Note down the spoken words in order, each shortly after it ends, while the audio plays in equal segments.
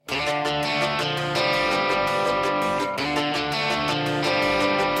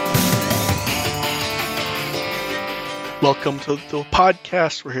Welcome to the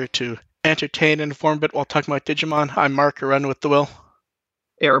podcast. We're here to entertain and inform a bit while talking about Digimon. I'm Mark, a run with the will.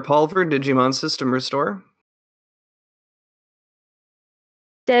 Air Pulver, Digimon System Restore.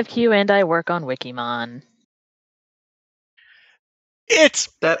 DevQ and I work on Wikimon. It's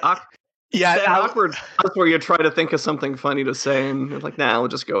that awkward pause where you try to think of something funny to say and you're like, nah, we'll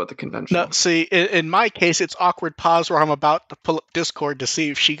just go with the conventional. No, see, in my case, it's awkward pause where I'm about to pull up Discord to see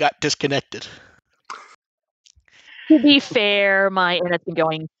if she got disconnected. To be fair, my internet's been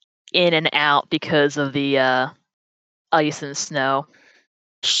going in and out because of the ice and snow.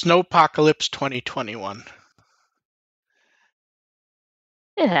 Snowpocalypse 2021.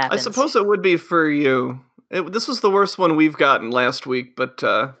 It happens. I suppose it would be for you. This was the worst one we've gotten last week, but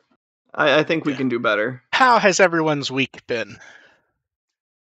I think we can do better. How has everyone's week been?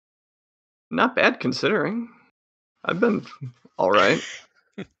 Not bad considering. I've been all right.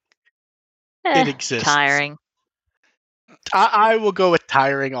 It exists. Tiring. I will go with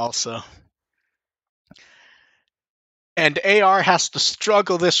tiring also. And AR has to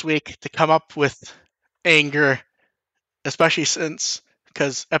struggle this week to come up with anger, especially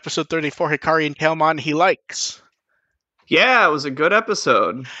because episode 34, Hikari and Tailmon, he likes. Yeah, it was a good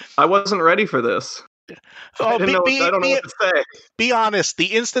episode. I wasn't ready for this. I don't know what to say. Be honest, the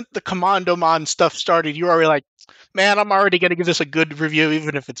instant the Commandomon stuff started, you were already like, man, I'm already going to give this a good review,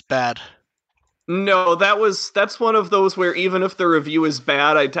 even if it's bad. No, that's one of those where even if the review is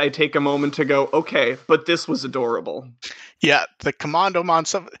bad, I take a moment to go, okay, but this was adorable. Yeah, the Commandomon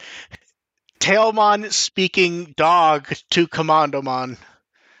stuff. Tailmon speaking dog to Commandomon.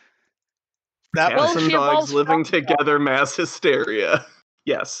 Cats and dogs living together, mass hysteria.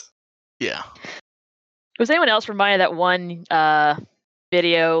 Yes. Yeah. Was anyone else reminded that one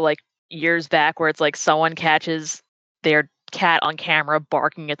video like years back where it's like someone catches their cat on camera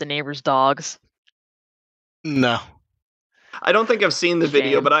barking at the neighbor's dogs? No. I don't think I've seen the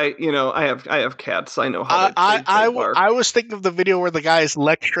video, but I have cats. I know how they bark. I was thinking of the video where the guy is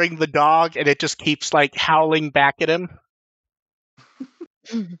lecturing the dog and it just keeps like howling back at him.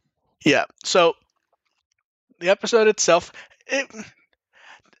 Yeah. So the episode itself,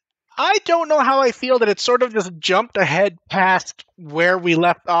 I don't know how I feel that it sort of just jumped ahead past where we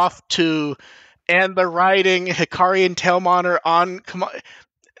left off to, and the writing, Hikari and Tailmon are on.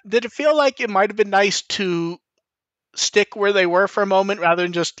 Did it feel like it might have been nice to stick where they were for a moment rather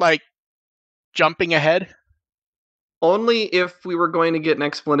than just like jumping ahead? Only if we were going to get an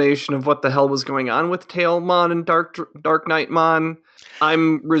explanation of what the hell was going on with Tailmon and Dark Knightmon.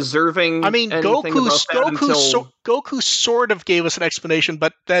 I'm reserving. I mean, Goku sort of gave us an explanation,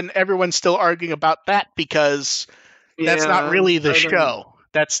 but then everyone's still arguing about that because that's not really the show.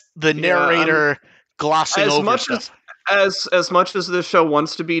 That's the narrator glossing over stuff. As much as the show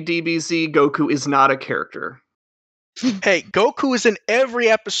wants to be DBZ, Goku is not a character. Hey, Goku is in every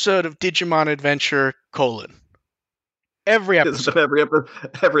episode of Digimon Adventure : every episode.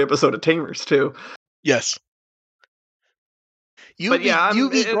 Every episode of Tamers too. Yes. You be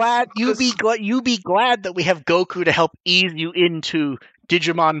glad that we have Goku to help ease you into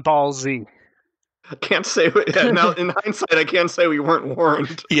Digimon Ball Z. I can't say now in hindsight I can't say we weren't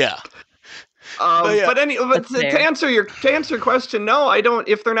warned. Yeah. But to answer your question, no, I don't.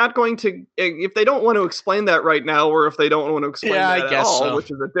 If they're not going to, if they don't want to explain that right now, or if they don't want to explain that at all,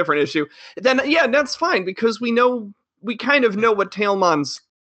 which is a different issue, then that's fine because we kind of know what Tailmon's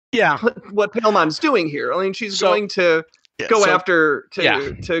doing here. I mean, she's going to go after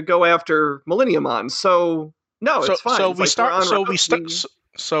Millenniumon. So no, it's fine.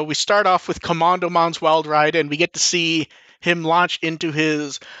 So we start off with Commandomon's Wild Ride, and we get to see him launch into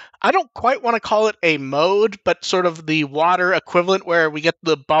his, I don't quite want to call it a mode, but sort of the water equivalent where we get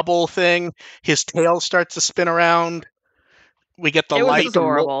the bubble thing. His tail starts to spin around. We get the light.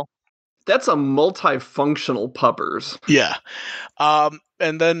 Adorable. That's a multifunctional puppers. Yeah. And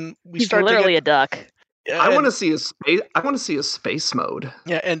then He's literally a duck. I want to see a space. I want to see a space mode.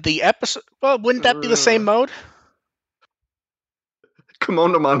 Yeah, and the episode. Well, wouldn't that be the same mode?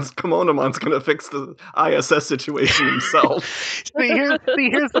 Komodomon's going to fix the ISS situation himself. here's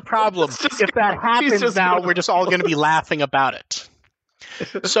the problem. If that happens now, we're just all going to be laughing about it.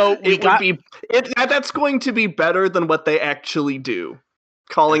 So that's going to be better than what they actually do.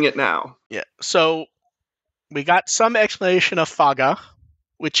 Calling it now. Yeah. So we got some explanation of Faga,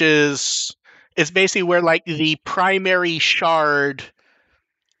 which is basically where like the primary shard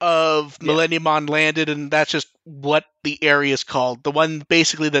of Millenniumon landed, and that's just what the area is called. The one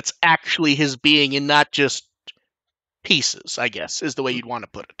basically that's actually his being and not just pieces, I guess, is the way you'd want to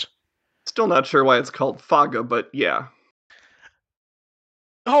put it. Still not sure why it's called Faga, but yeah.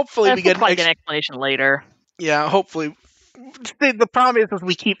 Hopefully we get an explanation later. Yeah, hopefully the problem is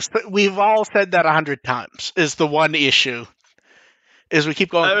we've all said that 100 times. Is the one issue. Is we keep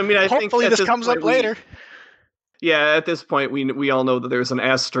going. I mean, hopefully this comes up later. Yeah, at this point, we all know that there's an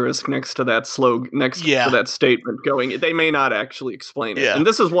asterisk next to that to that statement going. They may not actually explain it, and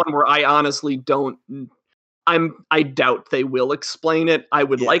this is one where I honestly don't. I doubt they will explain it. I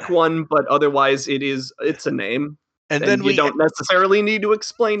would like one, but otherwise, it's a name, and then you don't necessarily need to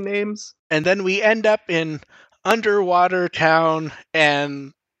explain names. And then we end up in Underwater Town,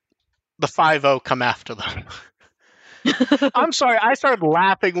 and the 5-0 come after them. I'm sorry, I started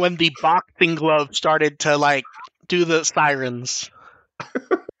laughing when the boxing glove started to do the sirens.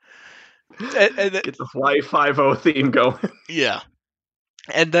 Get the Fly 5-0 theme going. Yeah.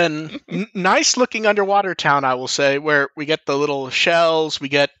 And then nice looking Underwater Town, I will say, where we get the little shells, we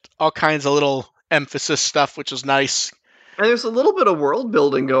get all kinds of little emphasis stuff, which is nice. And there's a little bit of world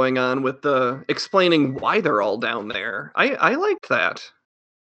building going on with the explaining why they're all down there. I liked that.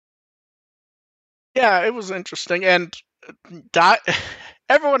 Yeah, it was interesting. And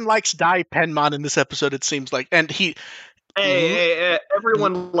everyone likes Dai Penman in this episode, it seems like. And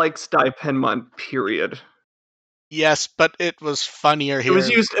everyone likes Dai Penman, period. Yes, but it was funnier here. It was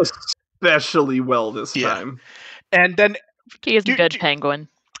used especially well this time. And then he is a good penguin.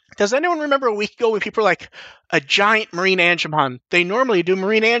 Does anyone remember a week ago when people were like, a giant marine angemon? They normally do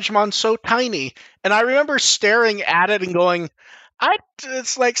marine angemon so tiny. And I remember staring at it and going,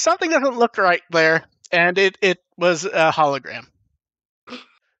 it's like something doesn't look right there. And it was a hologram.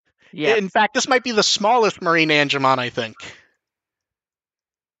 Yeah. In fact, this might be the smallest marine angemon, I think.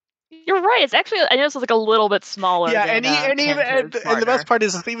 You're right. It's actually, I know it's like a little bit smaller. Yeah, and the best part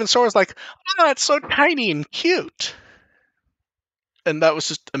is even Sora's like, oh, it's so tiny and cute. And that was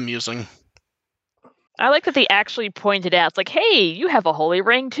just amusing. I like that they actually pointed out, it's like, hey, you have a holy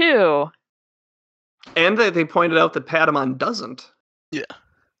ring too. And they pointed out that Patamon doesn't. Yeah.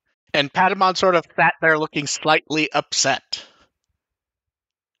 And Patamon sort of sat there looking slightly upset.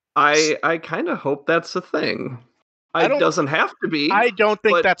 I kind of hope that's a thing. It doesn't have to be. I don't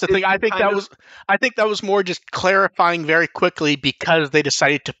think that's a thing. I think that was more just clarifying very quickly because they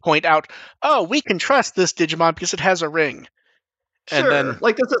decided to point out, oh, we can trust this Digimon because it has a ring. Sure. And then,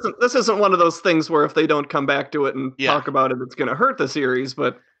 like this isn't one of those things where if they don't come back to it and talk about it, it's going to hurt the series,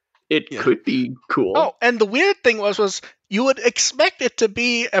 but it could be cool. Oh, and the weird thing was you would expect it to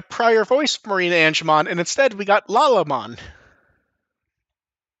be a prior voice Marina Angemon, and instead we got Lalamon.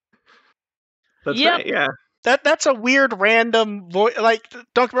 That's right, yeah. That's a weird random voice. Like,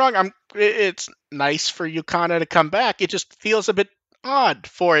 don't get me wrong, it's nice for Yukana to come back. It just feels a bit odd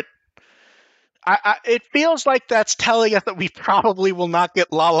for it. It feels like that's telling us that we probably will not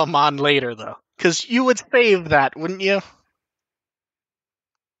get Lalamon later, though. Because you would save that, wouldn't you?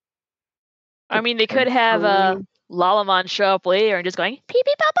 I mean, they could have Lalamon show up later and just going pee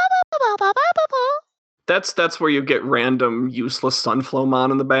pee pa pa pa pa pa pa pa. That's where you get random useless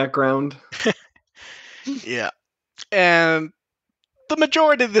Sunflowmon in the background. Yeah. And the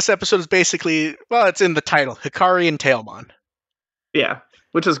majority of this episode is basically, well, it's in the title, Hikari and Tailmon. Yeah,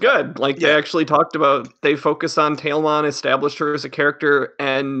 which is good. They actually talked about, they focused on Tailmon, established her as a character,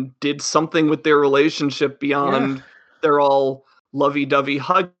 and did something with their relationship beyond they're all lovey-dovey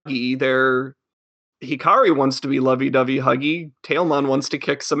huggy. Hikari wants to be lovey-dovey huggy, Tailmon wants to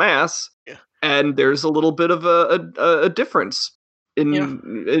kick some ass, and there's a little bit of a difference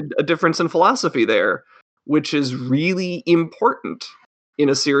a difference in philosophy there, which is really important in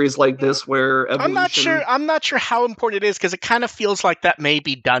a series like this where evolution... I'm not sure how important it is, because it kind of feels like that may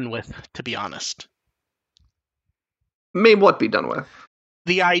be done with, to be honest. May what be done with?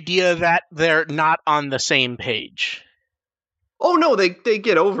 The idea that they're not on the same page. Oh no, they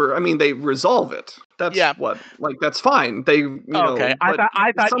get over. I mean, they resolve it. That's that's fine. They okay.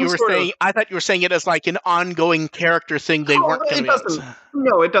 I thought you were saying it as like an ongoing character thing. They weren't.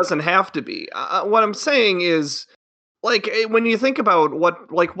 No, it doesn't have to be. What I'm saying is, like, when you think about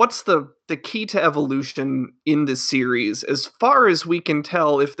what's the key to evolution in this series, as far as we can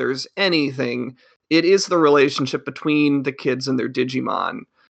tell, if there's anything, it is the relationship between the kids and their Digimon,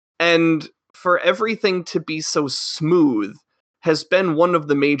 and for everything to be so smooth has been one of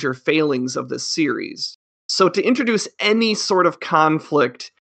the major failings of this series. So to introduce any sort of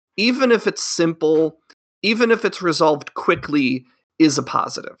conflict, even if it's simple, even if it's resolved quickly, is a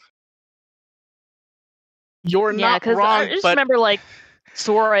positive. You're not wrong, I just remember, like,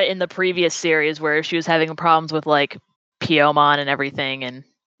 Sora in the previous series where she was having problems with, like, Piomon and everything, and,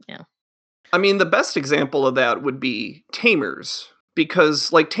 I mean, the best example of that would be Tamers,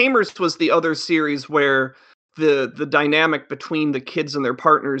 because, like, Tamers was the other series where the dynamic between the kids and their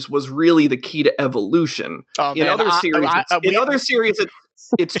partners was really the key to evolution. In other series,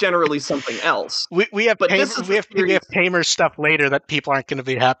 it's generally something else. We have Tamer's stuff later that people aren't going to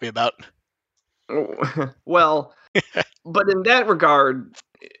be happy about. Well, but in that regard,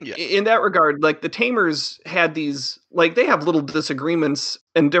 like the Tamers had these, like they have little disagreements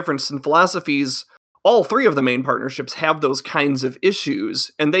and difference in philosophies. All three of the main partnerships have those kinds of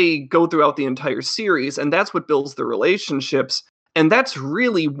issues, and they go throughout the entire series, and that's what builds the relationships. And that's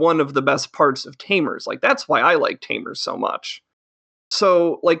really one of the best parts of Tamers. Like, that's why I like Tamers so much.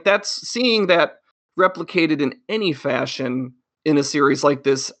 So, like, seeing that replicated in any fashion in a series like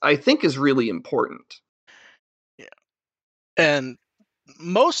this, I think is really important. Yeah. And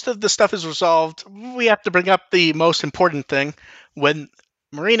most of the stuff is resolved. We have to bring up the most important thing. When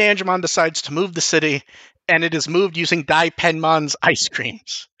Marina Angemon decides to move the city, and it is moved using Daipenmon's ice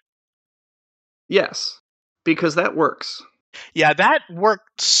creams. Yes, because that works. Yeah, that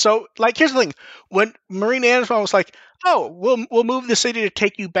worked so... Like, here's the thing. When Marina Angemon was like, oh, we'll move the city to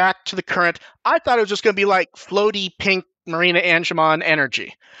take you back to the current, I thought it was just going to be like floaty pink Marina Angemon energy.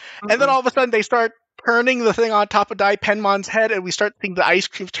 Mm-hmm. And then all of a sudden they start turning the thing on top of Daipenmon's head, and we start seeing the ice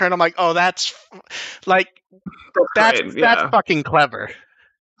creams turn. I'm like, oh, that's fucking clever.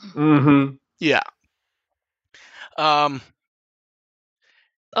 Mm-hmm. Yeah. Also,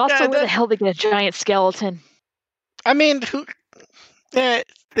 where the hell they get a giant skeleton? I mean,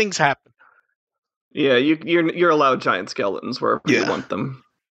 things happen. Yeah, you're allowed giant skeletons wherever you want them.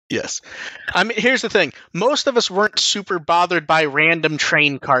 Yes. I mean, here's the thing. Most of us weren't super bothered by random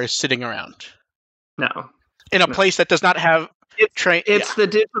train cars sitting around. No. In a place that does not have train. It's the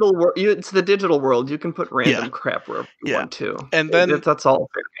digital world. It's the digital world. You can put random crap wherever you want to. And then that's all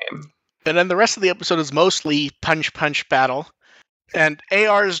fair game. And then the rest of the episode is mostly punch battle. And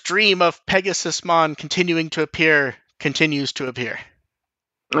AR's dream of Pegasusmon continuing to appear continues to appear.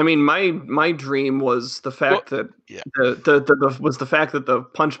 I mean, my dream was the fact that the fact that the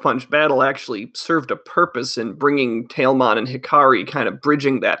punch battle actually served a purpose in bringing Tailmon and Hikari, kind of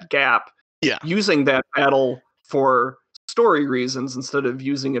bridging that gap. Yeah. Using that battle for story reasons instead of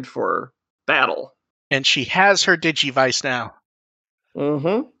using it for battle. And she has her Digivice now.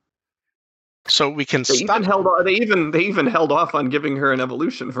 Mm-hmm. So we can They even held off on giving her an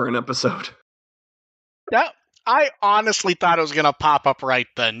evolution for an episode. Yeah, I honestly thought it was going to pop up right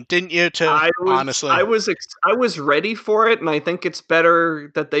then, didn't you? Honestly, I was ready for it, and I think it's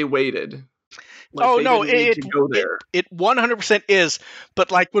better that they waited. It 100% is.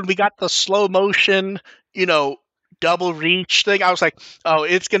 But like when we got the slow motion, double reach thing, I was like, oh,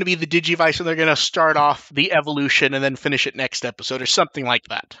 it's going to be the Digivice, and they're going to start off the evolution and then finish it next episode or something like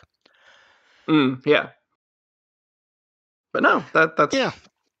that. Yeah. But no, that's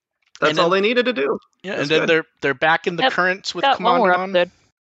all they needed to do. Yeah, that's and then they're back in the currents with Commandon.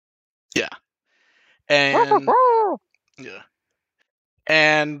 Yeah. And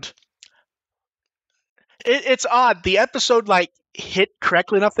and it's odd. The episode hit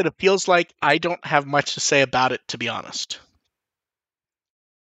correctly enough that it feels like I don't have much to say about it, to be honest.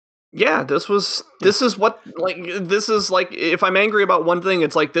 Yeah, this is if I'm angry about one thing,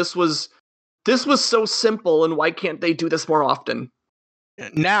 it's like this was so simple, and why can't they do this more often?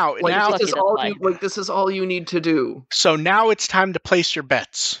 Now this is all you need to do. So now it's time to place your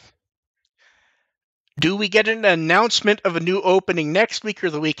bets. Do we get an announcement of a new opening next week or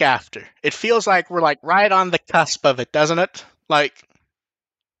the week after? It feels like we're right on the cusp of it, doesn't it? I'm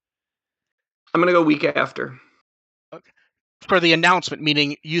gonna go week after. Okay. For the announcement,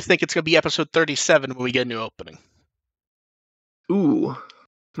 meaning you think it's gonna be episode 37 when we get a new opening. Ooh.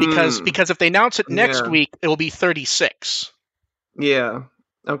 Because if they announce it next week, it will be 36. Yeah.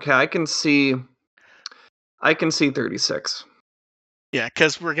 Okay, I can see 36. Yeah,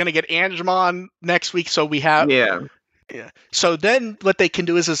 because we're gonna get Angemon next week, so we have Yeah. So then what they can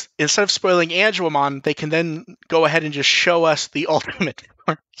do is instead of spoiling Angemon, they can then go ahead and just show us the ultimate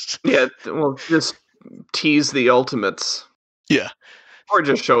forms. Yeah, well, just tease the ultimates. Yeah. Or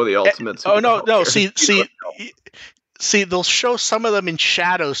just show the ultimates. No. See, they'll show some of them in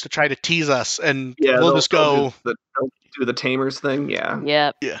shadows to try to tease us, and we'll just go do the Tamers thing.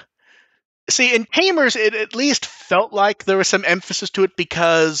 Yeah. Yeah. See, in Tamers, it at least felt like there was some emphasis to it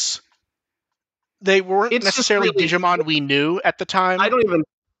because they weren't necessarily Digimon we knew at the time. I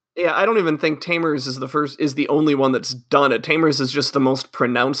don't even think Tamers is the only one that's done it. Tamers is just the most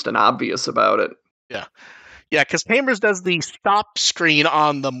pronounced and obvious about it. Yeah. Yeah, because Tamers does the stop screen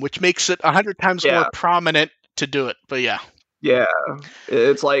on them, which makes it 100 times more prominent to do it. But yeah. Yeah.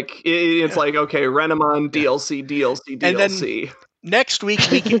 It's like okay, Renamon, DLC. And then Next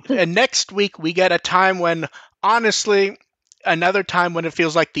week we get a time when, honestly, another time when it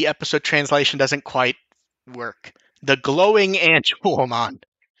feels like the episode translation doesn't quite work. The glowing Angelomon.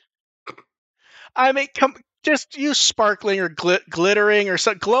 I mean, just use sparkling or glittering or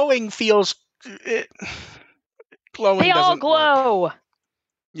something. Glowing feels. Glowing they all doesn't glow. work.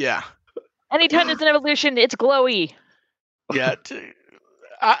 Yeah. Anytime there's an evolution, it's glowy. Yeah.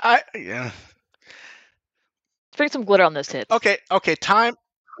 Yeah. Bring some glitter on those tits. Okay. Time.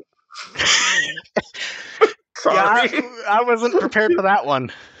 Sorry. Yeah, I wasn't prepared for that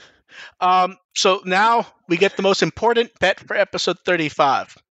one. So now we get the most important bet for episode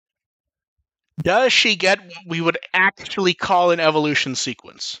 35. Does she get what we would actually call an evolution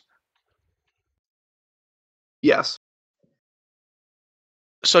sequence? Yes.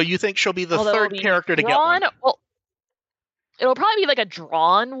 So you think she'll be the third character to get one? Well, it'll probably be like a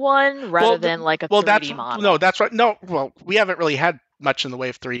drawn one rather than like a 3D model. No, that's right. No, well, we haven't really had much in the way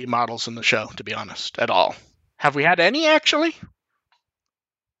of 3D models in the show, to be honest, at all. Have we had any, actually?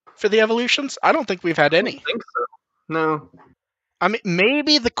 For the evolutions? I don't think we've had any. I don't think so. No. I mean,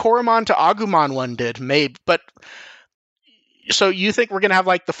 maybe the Koromon to Agumon one did, maybe, but... So you think we're going to have,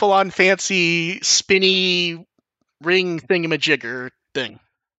 like, the full-on fancy, spinny ring thingamajigger thing?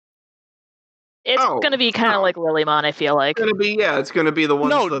 It's going to be kind of like Lilymon, I feel like. It's going to be the one.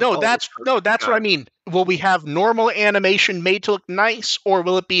 That's what I mean. Will we have normal animation made to look nice, or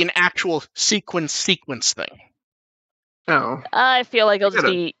will it be an actual sequence thing? Oh. I feel like it'll just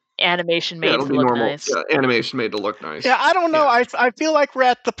be animation made to look nice. Yeah, animation made to look nice. Yeah, I don't know. Yeah. I feel like we're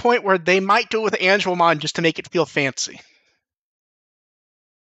at the point where they might do it with Angelomon just to make it feel fancy.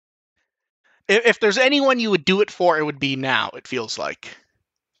 If there's anyone you would do it for, it would be now, it feels like.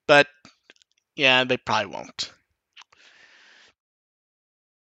 But, yeah, they probably won't.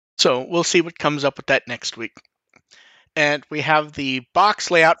 So we'll see what comes up with that next week. And we have the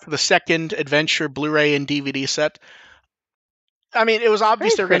box layout for the second Adventure Blu-ray and DVD set. I mean, it was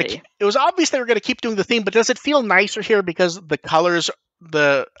obvious they were going to keep doing the theme, but does it feel nicer here because the colors,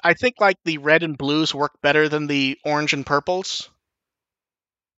 I think like the red and blues work better than the orange and purples?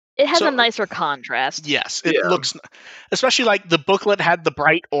 It has a nicer contrast. Yes, it looks, especially like the booklet had the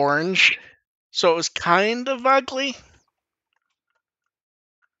bright orange, so it was kind of ugly.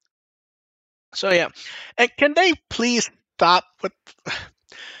 So yeah, and can they please stop with?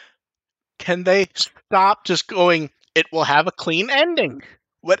 Can they stop just going? It will have a clean ending.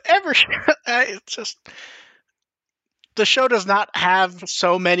 Whatever. It's just the show does not have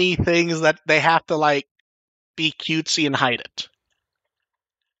so many things that they have to like be cutesy and hide it.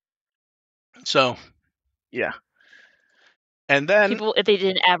 So, yeah. And then people, if they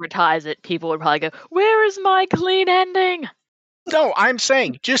didn't advertise it, people would probably go, "Where is my clean ending?" No, I'm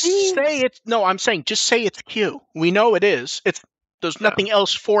saying just say it's. No, I'm saying just say it's Q. We know it is. There's nothing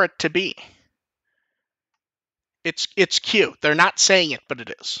else for it to be. It's Q. They're not saying it, but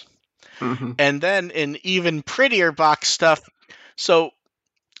it is. Mm-hmm. And then in even prettier box stuff, so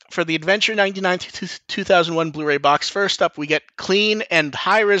for the Adventure 99 2001 Blu-ray box, first up we get clean and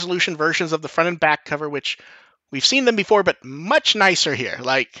high-resolution versions of the front and back cover, which we've seen them before, but much nicer here.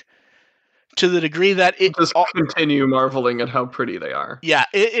 Like, to the degree that it... Just continue marveling at how pretty they are. Yeah,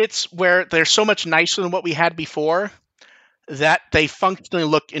 it's where they're so much nicer than what we had before that they functionally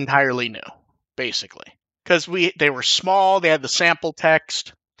look entirely new, basically. Because they were small, they had the sample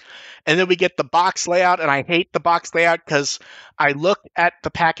text, and then we get the box layout, and I hate the box layout because I look at the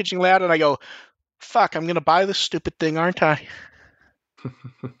packaging layout and I go, fuck, I'm going to buy this stupid thing, aren't I?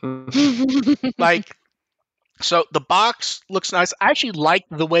 Like, so the box looks nice. I actually like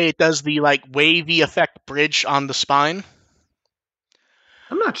the way it does the like wavy effect bridge on the spine.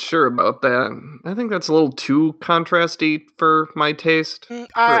 I'm not sure about that. I think that's a little too contrasty for my taste.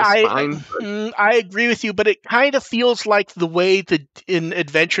 I agree with you, but it kind of feels like the way in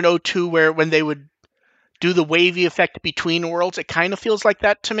Adventure 02 where when they would do the wavy effect between worlds, it kind of feels like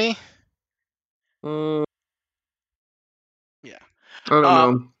that to me. Yeah. I don't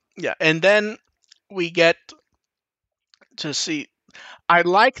know. Yeah, and then we get to see... I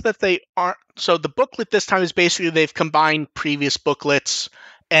like that they aren't... So the booklet this time is basically they've combined previous booklets,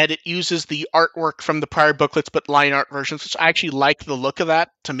 and it uses the artwork from the prior booklets, but line art versions, which I actually like the look of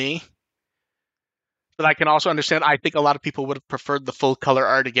that, to me. But I can also understand, I think a lot of people would have preferred the full color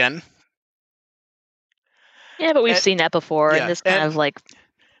art again. Yeah, but we've seen that before, and this kind of like...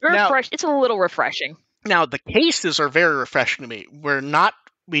 it's a little refreshing. Now, the cases are very refreshing to me.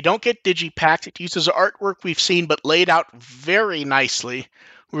 We don't get digipacks. It uses artwork we've seen, but laid out very nicely,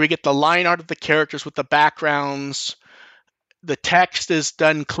 where we get the line art of the characters with the backgrounds. The text is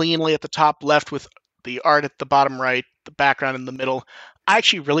done cleanly at the top left with the art at the bottom right, the background in the middle. I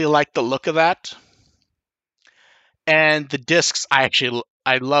actually really like the look of that. And the discs, I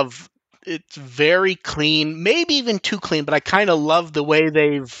love. It's very clean, maybe even too clean, but I kind of love the way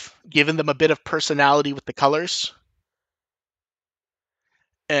they've given them a bit of personality with the colors.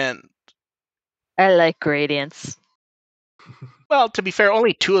 And I like gradients. Well, to be fair,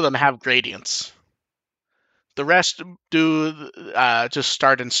 only 2 of them have gradients. The rest do just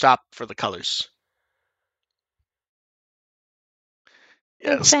start and stop for the colors.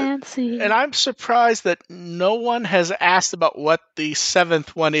 Yes. Fancy. And I'm surprised that no one has asked about what the 7th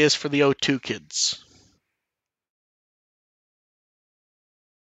one is for the O2 kids.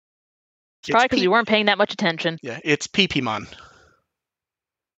 Probably because you weren't paying that much attention. Yeah, it's Pipimon.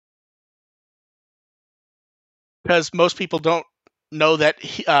 Because most people don't know that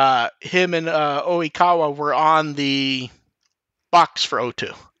him and Oikawa were on the box for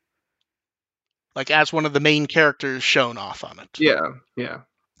O2. Like, as one of the main characters shown off on it. Yeah.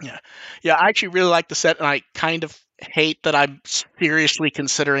 Yeah, I actually really like the set, and I kind of hate that I'm seriously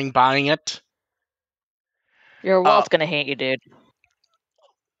considering buying it. Your wallet's gonna hate you, dude.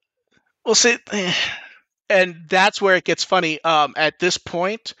 Well, see, and that's where it gets funny. At this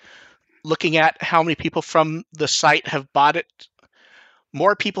point, looking at how many people from the site have bought it,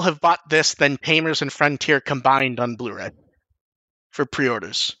 more people have bought this than Tamers and Frontier combined on Blu-ray for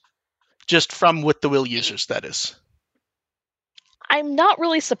pre-orders. Just from With the Will users, that is. I'm not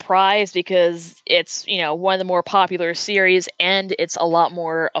really surprised because it's, one of the more popular series and it's a lot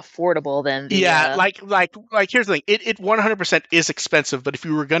more affordable than the... Yeah, like here's the thing. It 100% is expensive, but if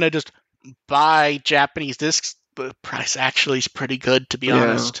you were going to just buy Japanese discs, the price actually is pretty good, to be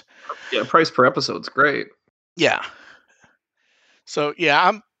honest. Yeah, price per episode's great. Yeah. So,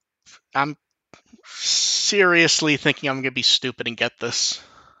 yeah, I'm seriously thinking I'm going to be stupid and get this.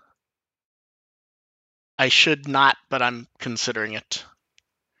 I should not, but I'm considering it.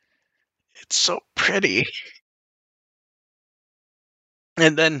 It's so pretty.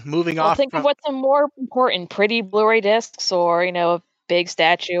 And then moving off. Think of what's more important: pretty Blu-ray discs, or a big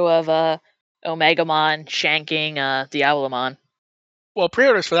statue of Omegamon shanking Diabloman. Well,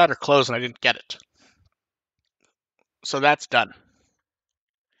 pre-orders for that are closed, and I didn't get it, so that's done.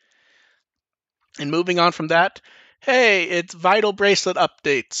 And moving on from that, hey, it's Vital Bracelet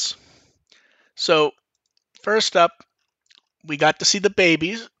updates. So first up, we got to see the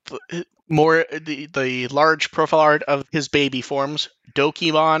babies, the large profile art of his baby forms,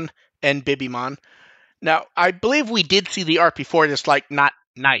 Dokimon and Bibimon. Now, I believe we did see the art before, just not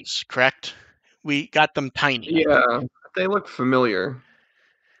nice, correct? We got them tiny. Yeah, they look familiar.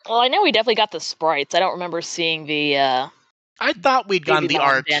 Well, I know we definitely got the sprites. I don't remember seeing the... I thought we'd gotten the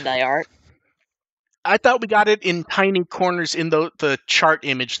art. Bandai art. I thought we got it in tiny corners in the chart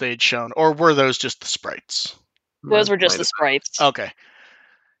image they had shown, or were those just the sprites? Those were just the sprites. Okay.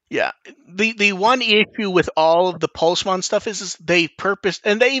 Yeah. The one issue with all of the Pulsemon stuff is they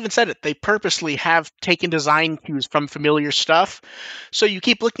even said it, they purposely have taken design cues from familiar stuff. So you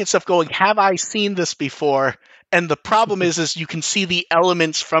keep looking at stuff going, have I seen this before? And the problem is you can see the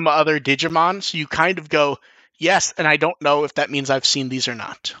elements from other Digimon, so you kind of go, yes, and I don't know if that means I've seen these or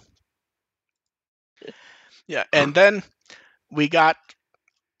not. Yeah, and then we got...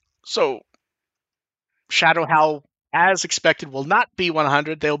 So, Shadow Howl, as expected, will not be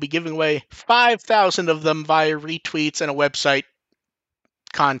 100. They'll be giving away 5,000 of them via retweets and a website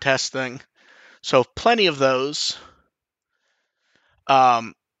contest thing. So, plenty of those.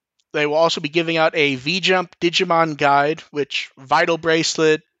 They will also be giving out a V-Jump Digimon guide, which Vital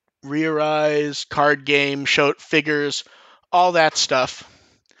Bracelet, Rear Eyes, card game, show figures, all that stuff.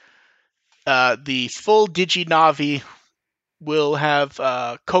 The full Diginavi will have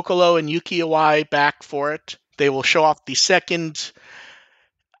Kokolo and Yuki Iwai back for it. They will show off the second...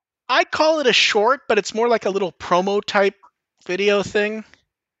 I call it a short, but it's more like a little promo type video thing.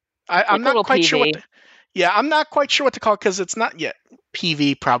 I'm not quite sure what... I'm not quite sure what to call it because it's not yet.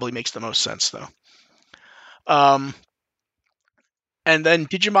 PV probably makes the most sense, though. And then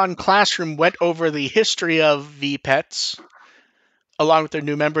Digimon Classroom went over the history of V-Pets along with their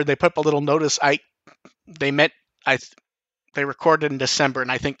new member. They put up a little notice. They recorded in December,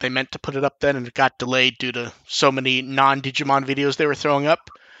 and I think they meant to put it up then, and it got delayed due to so many non-Digimon videos they were throwing up.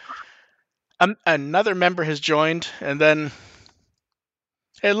 Another member has joined, and then...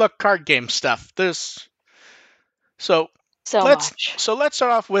 Hey, look, card game stuff. Let's start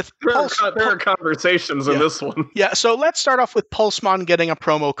off with... There are conversations in this one. Yeah, so let's start off with Pulsemon getting a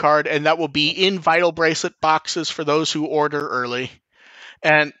promo card, and that will be in Vital Bracelet boxes for those who order early.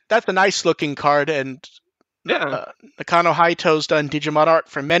 And that's a nice-looking card, and... Yeah. Nakano Haito's done Digimon art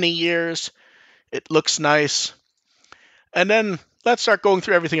for many years. It looks nice. And then let's start going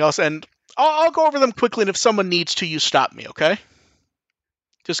through everything else, and I'll go over them quickly, and if someone needs to, you stop me, okay?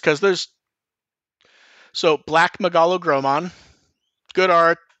 Just because there's... So, Black Megalogromon. Good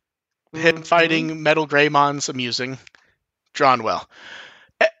art. Hidden fighting, Metal Greymon's amusing. Drawn well.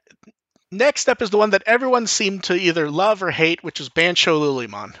 Next up is the one that everyone seemed to either love or hate, which is Bancho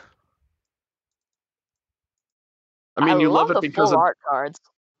Lilymon. I mean, you love it because of art cards.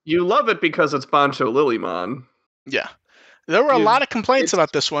 You love it because it's Bancho Lilymon. Yeah. There were a lot of complaints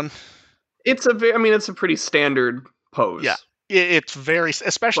about this one. It's a pretty standard pose. Yeah. It's very,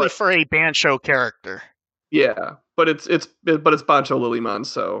 especially for a Bancho character. Yeah, but it's Bancho Lilymon,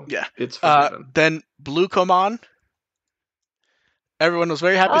 so yeah, it's forgiven. Then Blucomon. Everyone was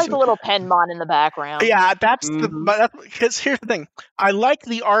very happy. I like the little Penmon in the background. Yeah, because here's the thing. I like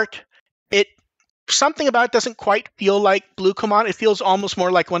the art. Something about it doesn't quite feel like Blucomon. It feels almost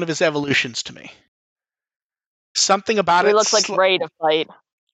more like one of his evolutions to me. Something about it looks like ready to fight.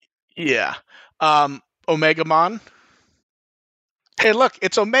 Yeah. Omegamon. Hey, look,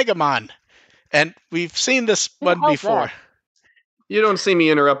 it's Omegamon. And we've seen this one before. That? You don't see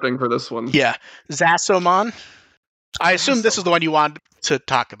me interrupting for this one. Yeah. Zasomon. I assume this is the one you want to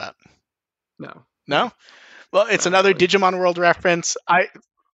talk about. No? Well, it's another Digimon World reference. I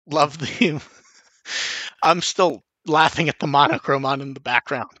love the... I'm still laughing at the Monochromon in the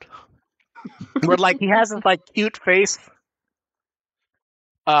background. Where, he has this, cute face.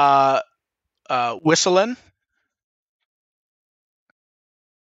 Whistling.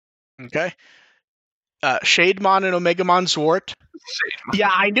 Okay. Shademon and Omegamon Zwart. Shademon.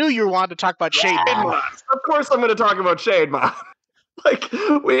 Yeah, I knew you wanted to talk about Shademon. Of course I'm going to talk about Shademon.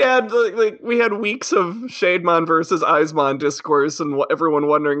 we had weeks of Shademon versus Eismon discourse, and everyone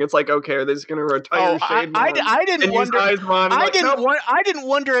wondering, it's okay, are they just going to retire Shademon? I didn't wonder. I didn't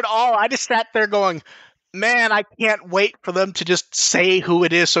wonder at all. I just sat there going, man, I can't wait for them to just say who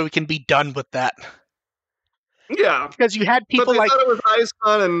it is so we can be done with that. Yeah, because you had people thought it was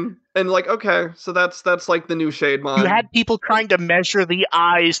Eismon, and okay, so that's the new Shademon. You had people trying to measure the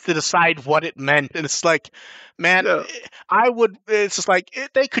eyes to decide what it meant, and it's man, yeah. It's just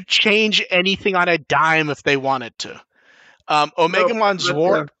they could change anything on a dime if they wanted to. Omegamon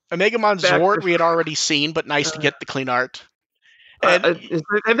Zwart, we had already seen, but nice to get the clean art. And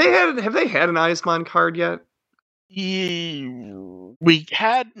have they had an Eismon card yet? We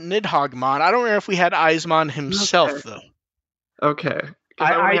had Nidhoggmon. I don't remember if we had Eismon himself, though. Okay.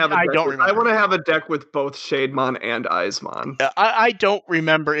 I don't remember. I want to have a deck with both Shademon and Eismon. I don't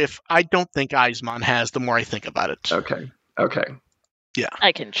remember I don't think Eismon has, the more I think about it. Okay. Yeah.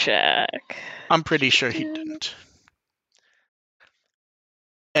 I can check. I'm pretty sure he didn't.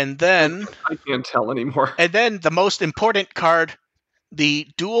 And then... I can't tell anymore. And then the most important card, the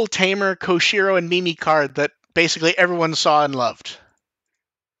Dual Tamer, Koshiro, and Mimi card that basically everyone saw and loved.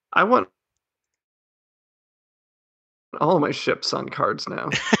 I want all my ships on cards now.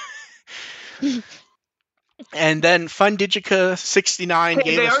 And then Fundigica 69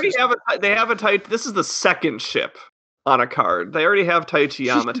 gave they us... They have a type. This is the second ship on a card. They already have Taichi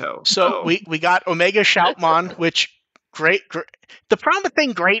Yamato. So we got Omega Shoutmon, which great. The problem with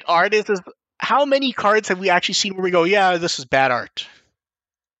saying great art is how many cards have we actually seen where we go, yeah, this is bad art?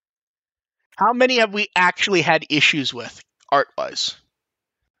 How many have we actually had issues with, art-wise?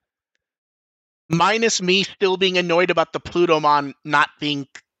 Minus me still being annoyed about the Plutomon not being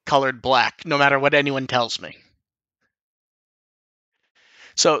colored black, no matter what anyone tells me.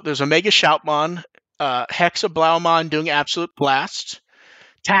 So there's Omega Shoutmon, Hexablaumon doing Absolute Blast,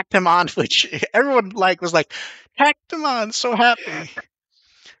 Tactimon, which everyone was Tactimon, so happy.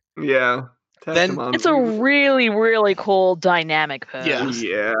 Yeah. Tactimon. It's a really, really cool dynamic pose.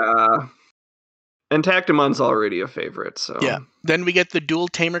 Yeah. And Tactimon's already a favorite, so... Yeah. Then we get the Dual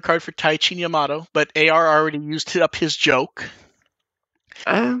Tamer card for Taichi Yamato, but AR already used up his joke.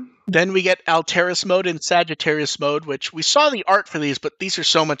 Then we get Alteris mode and Sagittarius mode, which we saw the art for these, but these are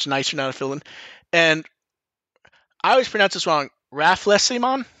so much nicer now to fill in. And I always pronounce this wrong.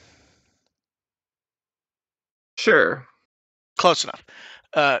 Rafflesimon? Sure. Close enough.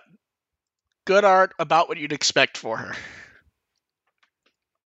 Good art, about what you'd expect for her.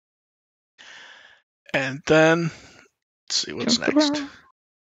 And then, let's see what's next.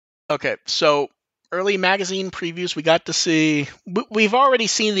 Okay, so early magazine previews, we got to see... We've already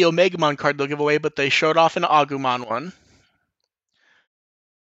seen the Omegamon card they'll give away, but they showed off an Agumon one.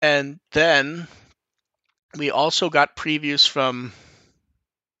 And then we also got previews from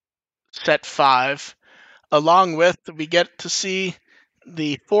Set 5, along with we get to see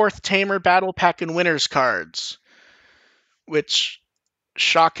the 4th Tamer Battle Pack and Winners cards, which,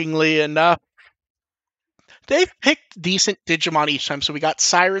 shockingly enough, They've picked decent Digimon each time. So we got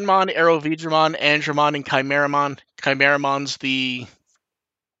Sirenmon, Aerovedramon, Andromon, and Chimeramon. Chimeramon's the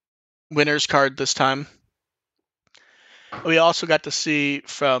winner's card this time. We also got to see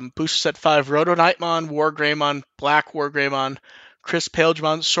from Booster Set 5 Roto-Knightmon, Wargreymon, Black Wargreymon, Chris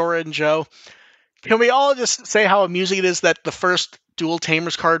Paledramon, Sora, and Joe. Can we all just say how amusing it is that the first Dual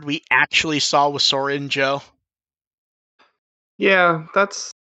Tamers card we actually saw was Sora and Joe? Yeah,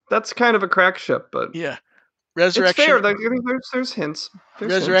 that's kind of a crack ship, but yeah, Resurrection. It's fair. There's hints.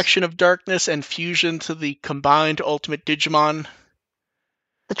 Resurrection of Darkness and Fusion to the combined Ultimate Digimon.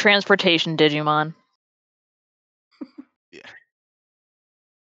 The Transportation Digimon. Yeah.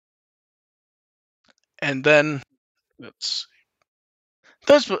 And then let's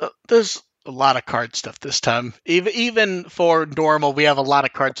see. There's a lot of card stuff this time. Even for normal, we have a lot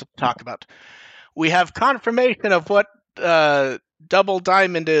of cards to talk about. We have confirmation of what Double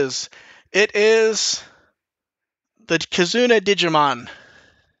Diamond is. It is the Kizuna Digimon.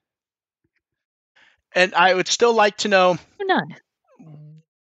 And I would still like to know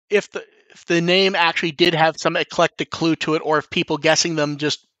if the name actually did have some eclectic clue to it, or if people guessing them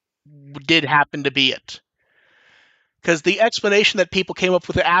just did happen to be it. Because the explanation that people came up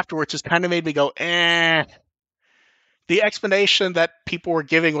with afterwards just kind of made me go, eh. The explanation that people were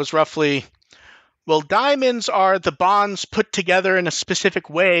giving was roughly, well, diamonds are the bonds put together in a specific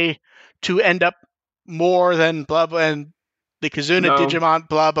way to end up more than blah blah, and the Kizuna Digimon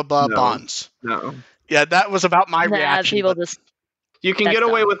blah blah blah bonds. No. Yeah, that was about my reaction. People just you can get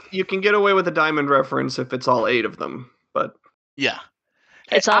away with a diamond reference if it's all 8 of them, but yeah,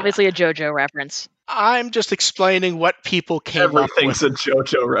 it's obviously a JoJo reference. I'm just explaining what people came up with. Everything's a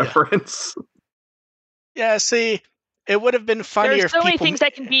JoJo reference. Yeah, see, it would have been funnier. There's so many things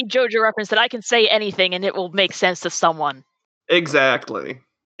that can be JoJo reference that I can say anything and it will make sense to someone. Exactly.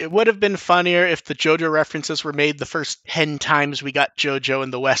 It would have been funnier if the JoJo references were made the first 10 times we got JoJo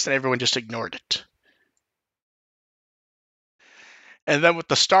in the West and everyone just ignored it. And then with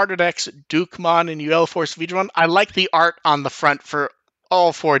the starter decks, Dukemon and UL Force Digimon, I like the art on the front for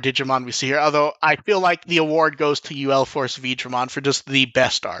all 4 Digimon we see here, although I feel like the award goes to UL Force Digimon for just the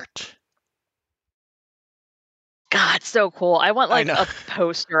best art. God, so cool. I want a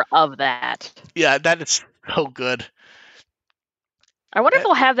poster of that. Yeah, that is so good. I wonder if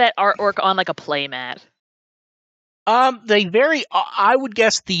they'll have that artwork on a playmat. They vary. I would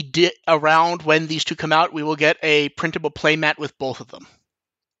guess around when these two come out, we will get a printable playmat with both of them.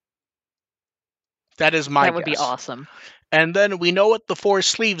 That is my guess. That would be awesome. And then we know what the 4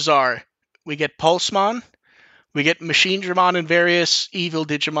 sleeves are. We get Pulsemon, we get Machinedramon and various evil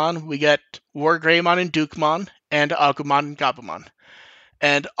Digimon, we get Wargreymon and Dukemon, and Agumon and Gabumon.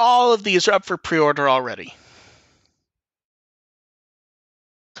 And all of these are up for pre-order already.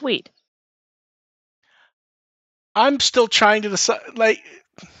 Sweet. I'm still trying to decide,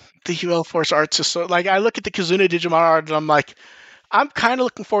 the UL Force arts is so, I look at the Kizuna Digimon art and I'm like, I'm kind of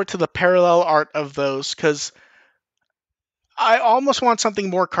looking forward to the parallel art of those, because I almost want something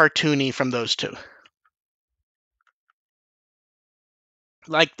more cartoony from those two.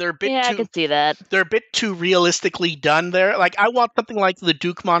 They're a bit too, I can see that. They're a bit too realistically done there. I want something like the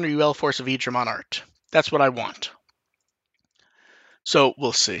Dukemon or UL Force of Vidramon art. That's what I want. So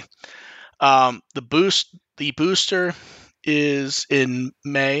we'll see. The booster is in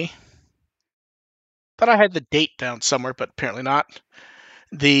May. Thought I had the date down somewhere, but apparently not.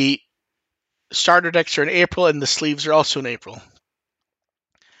 The starter decks are in April, and the sleeves are also in April.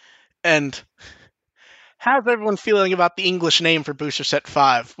 And how's everyone feeling about the English name for Booster Set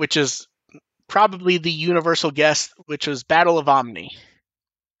 5, which is probably the universal guess, which was Battle of Omni?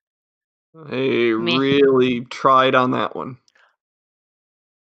 They really tried on that one.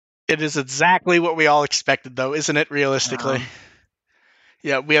 It is exactly what we all expected, though, isn't it, realistically?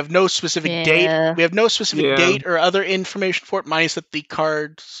 Yeah, we have no specific date. We have no specific date or other information for it, minus that the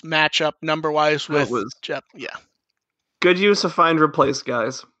cards match up number-wise with... Good use of find replace,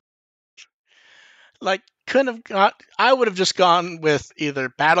 guys. I would have just gone with either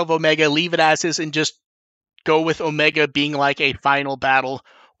Battle of Omega, leave it as is, and just go with Omega being a final battle,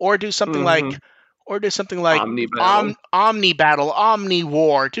 or do something like Omni Battle. Omni Battle, Omni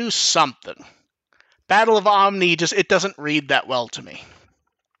War, do something. Battle of Omni it doesn't read that well to me.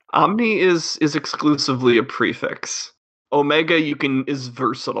 Omni is exclusively a prefix. Omega is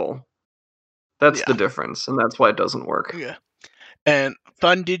versatile. That's the difference, and that's why it doesn't work. Yeah. And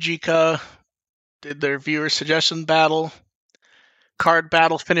Fun Digica did their viewer suggestion battle. Card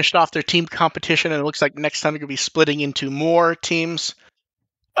Battle finished off their team competition, and it looks like next time they're going to be splitting into more teams.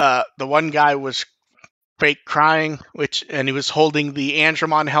 The one guy was fake crying, and he was holding the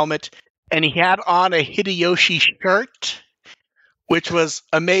Andromon helmet, and he had on a Hideyoshi shirt, which was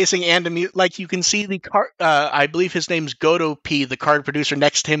amazing. And like you can see the card, I believe his name's Goto P, the card producer,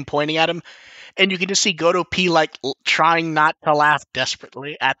 next to him pointing at him, and you can just see Goto P like trying not to laugh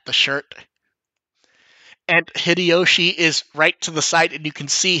desperately at the shirt. And Hideyoshi is right to the side, and you can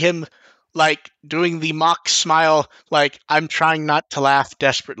see him like doing the mock smile, like I'm trying not to laugh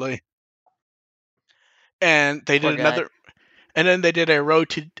desperately. And they did another, and then they did a Road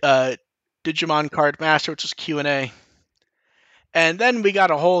to Digimon Card Master, which is Q&A. And then we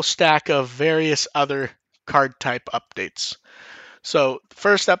got a whole stack of various other card type updates. So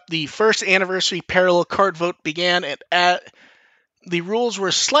first up, the first anniversary parallel card vote began, and the rules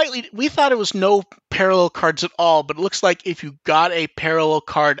were slightly... We thought it was no parallel cards at all, but it looks like if you got a parallel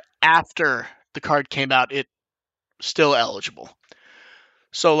card after the card came out, it's still eligible.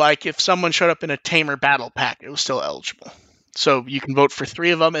 So like if someone showed up in a Tamer Battle Pack, it was still eligible. So you can vote for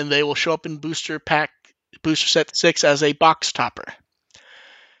 3 of them, and they will show up in Booster Set 6 as a box topper.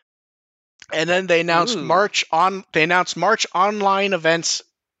 And then they announced March online events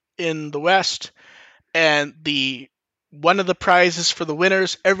in the West, and one of the prizes for the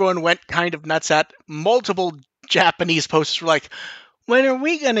winners, everyone went kind of nuts at. Multiple Japanese posters were like, when are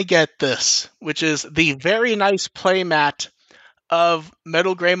we going to get this? Which is the very nice playmat of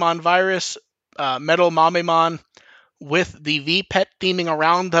Metal Greymon Virus, Metal Mamemon, with the V-Pet theming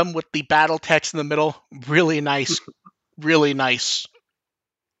around them with the battle text in the middle. Really nice. Really nice.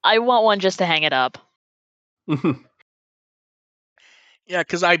 I want one just to hang it up. Yeah,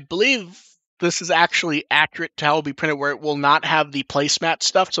 because I believe this is actually accurate to how it'll be printed, where it will not have the placemat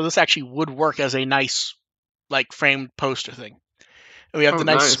stuff. So this actually would work as a nice, like, framed poster thing. And we have and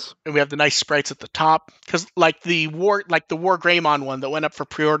we have the nice sprites at the top, because like the War Greymon one that went up for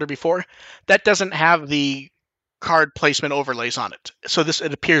pre-order before, that doesn't have the card placement overlays on it. So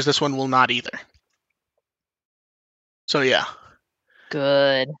it appears this one will not either. So yeah.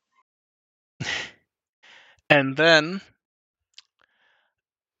 Good. And then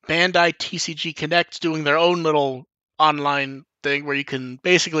Bandai TCG Connect's doing their own little online thing where you can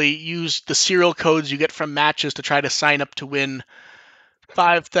basically use the serial codes you get from matches to try to sign up to win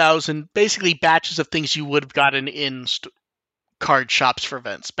 5,000 basically batches of things you would have gotten in card shops for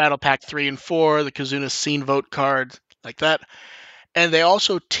events. Battle Pack 3 and 4, the Kazuna Scene Vote card, like that. And they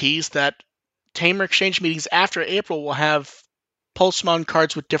also teased that Tamer Exchange meetings after April will have Pulsemon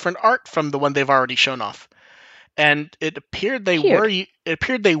cards with different art from the one they've already shown off. And it appeared they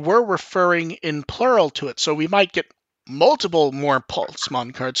were referring in plural to it, so we might get multiple more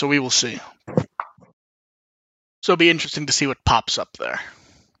Pulsemon cards, so we will see. So it'll be interesting to see what pops up there.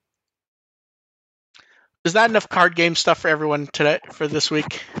 Is that enough card game stuff for everyone today for this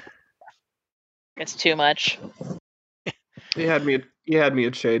week? It's too much. You had me at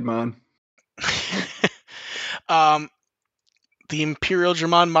Shademon. The Imperial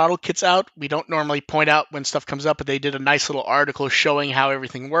Dramon model kit's out. We don't normally point out when stuff comes up, but they did a nice little article showing how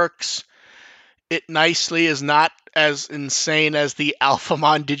everything works. It nicely is not as insane as the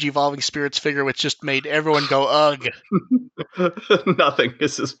Alphamon Digivolving Spirits figure, which just made everyone go, ugh. Nothing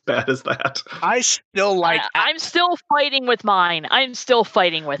is as bad as that. I still like... I'm still fighting with mine. I'm still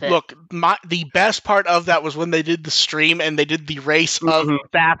fighting with it. Look, the best part of that was when they did the stream and they did the race of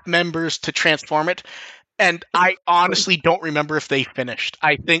staff members to transform it. And I honestly don't remember if they finished.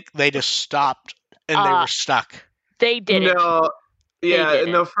 I think they just stopped and they were stuck. They didn't. No, yeah,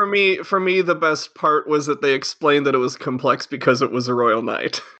 no. For me, the best part was that they explained that it was complex because it was a Royal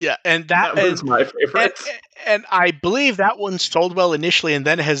Knight. Yeah, and that was my favorite. And I believe that one sold well initially, and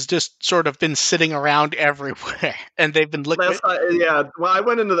then has just sort of been sitting around everywhere. And they've been looking. Well, I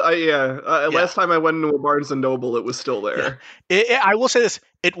went into last time I went into a Barnes and Noble, it was still there. Yeah. I will say this: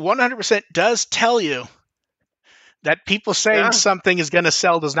 it 100% does tell you that people saying something is going to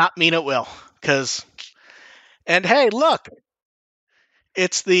sell does not mean it will. And hey, look,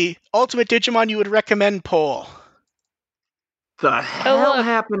 it's the Ultimate Digimon you would recommend poll. The hell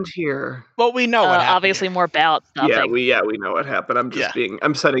happened here? Well, we know what happened. Obviously, more about something. Yeah, we know what happened.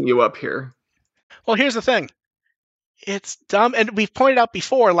 I'm setting you up here. Well, here's the thing. It's dumb, and we've pointed out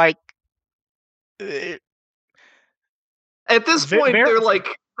before, like... at this point, they're like...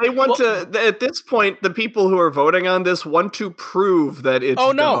 They want to... At this point, the people who are voting on this want to prove that it's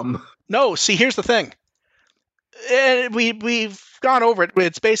dumb. No, see, here's the thing. We've gone over it.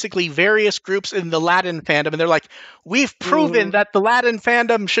 It's basically various groups in the Latin fandom, and they're like, we've proven that the Latin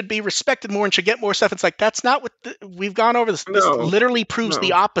fandom should be respected more and should get more stuff. It's like, that's not what... We've gone over this. This literally proves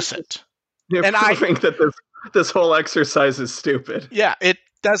the opposite. You're proving that this whole exercise is stupid. Yeah, it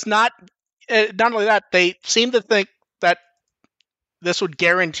does not... not only that, they seem to think that this would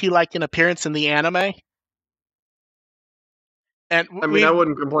guarantee like an appearance in the anime. And I mean, I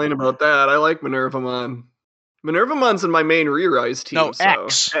wouldn't complain about that. I like Minervamon. Minervamon's in my main Re-Rise team. No, so,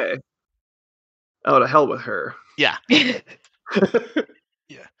 X. Hey. Oh, to hell with her. Yeah. Yeah.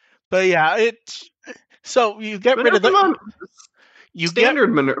 But yeah, it's so you get rid of the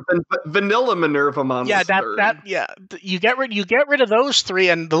vanilla Minervamon. Yeah, was third. You get rid of those three,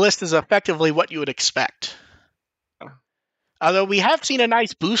 and the list is effectively what you would expect. Although we have seen a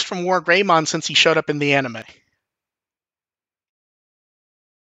nice boost from War Greymon since he showed up in the anime.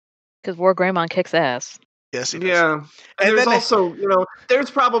 Because War Greymon kicks ass. Yes, he does. Yeah, and there's also,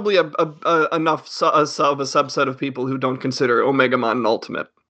 there's probably enough of a subset of people who don't consider Omegamon an ultimate.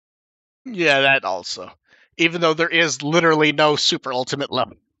 Yeah, that also. Even though there is literally no super ultimate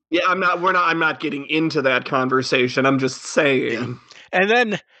level. Yeah, I'm not getting into that conversation. I'm just saying. Yeah. And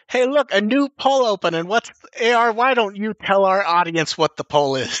then, hey, look, a new poll open, and what's AR? Why don't you tell our audience what the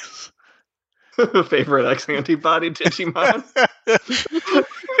poll is? Favorite X antibody Digimon.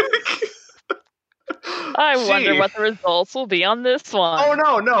 I wonder what the results will be on this one.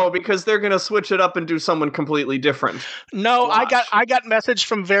 Oh no, because they're gonna switch it up and do someone completely different. No, watch. I got message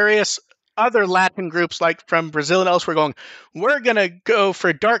from various other Latin groups, like from Brazil and elsewhere, going, "We're gonna go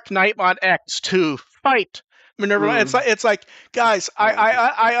for Dark Knightmon X to fight Minerva." It's like, guys,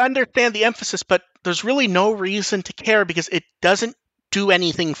 I understand the emphasis, but there's really no reason to care because it doesn't do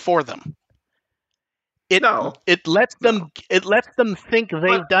anything for them. It lets them think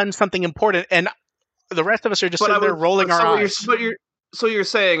they've done something important, and the rest of us are just sitting there rolling our eyes. So you're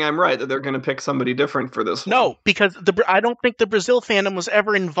saying I'm right that they're going to pick somebody different for this one? No, because I don't think the Brazil fandom was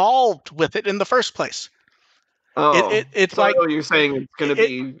ever involved with it in the first place. Oh, it's so like you're saying it's going to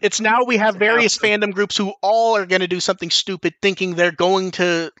be. It's now we have various fandom groups who all are going to do something stupid, thinking they're going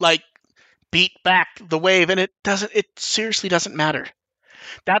to like beat back the wave, and it doesn't. It seriously doesn't matter.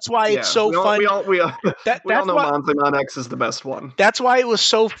 That's why it's so fun. We all know Monzamon X is the best one. That's why it was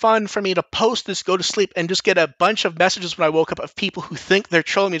so fun for me to post this, go to sleep, and just get a bunch of messages when I woke up of people who think they're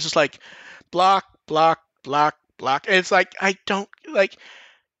trolling me. It's just like, block, block, block, block. And it's like, I don't, like,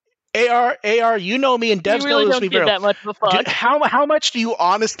 AR, you know me, and Devs really knows me very well. That much of a fuck. How much do you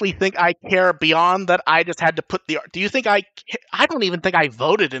honestly think I care beyond that I just had to put the... Do you think I don't even think I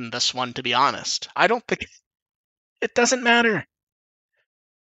voted in this one, to be honest. I don't think... It doesn't matter.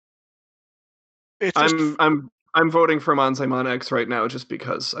 I'm voting for Monzamon X right now just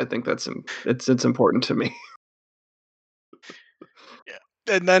because I think it's important to me. Yeah.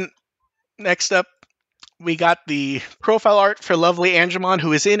 And then next up, we got the profile art for lovely Angemon,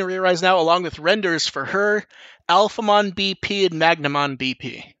 who is in Re-Rise now, along with renders for her, Alphamon BP, and Magnamon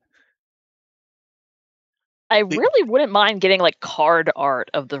BP. I really wouldn't mind getting like card art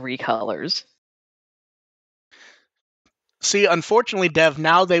of the recolors. See, unfortunately, Dev,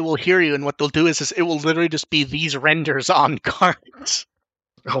 now they will hear you, and what they'll do is it will literally just be these renders on cards.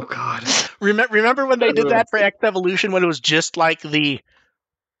 Oh, God. Remember when they did that for X Evolution, when it was just like the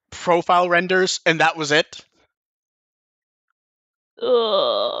profile renders, and that was it?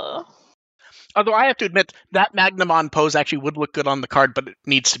 Although I have to admit, that Magnamon pose actually would look good on the card, but it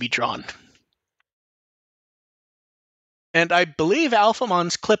needs to be drawn. And I believe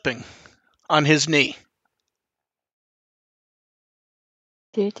Alphamon's clipping on his knee.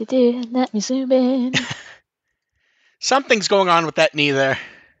 Let me zoom in. Something's going on with that knee there.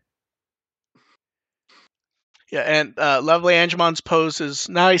 Yeah, and lovely Angemon's pose is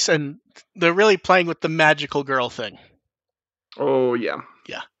nice, and they're really playing with the magical girl thing. Oh, yeah.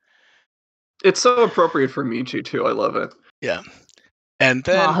 Yeah. It's so appropriate for Michi, too. I love it. Yeah. And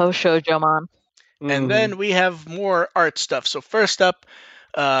then... Maho Shoujomon. And then we have more art stuff. So first up,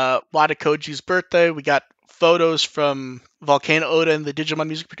 Watakoji's birthday. We got photos from Volcano Oda and the Digimon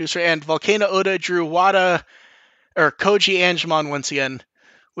music producer, and Volcano Oda drew Koji Angemon once again,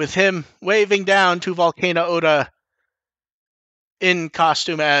 with him waving down to Volcano Oda in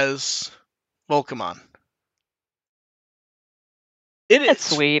costume as Volcamon.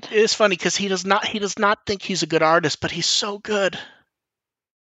 It's sweet. It is funny because he does not think he's a good artist, but he's so good.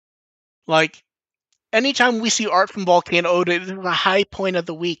 Like, anytime we see art from Volcano Oda, it is a high point of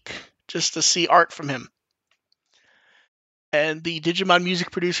the week just to see art from him. And the Digimon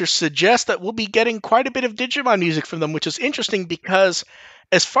music producer suggests that we'll be getting quite a bit of Digimon music from them, which is interesting because,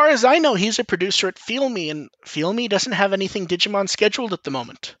 as far as I know, he's a producer at Feel Me, and Feel Me doesn't have anything Digimon scheduled at the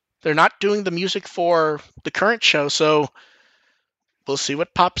moment. They're not doing the music for the current show, so we'll see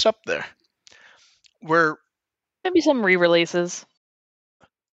what pops up there. Maybe some re-releases.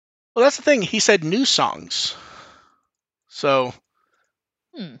 Well, that's the thing. He said new songs. So,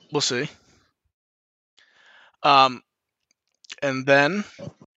 we'll see. And then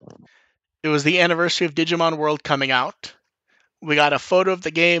it was the anniversary of Digimon World coming out. We got a photo of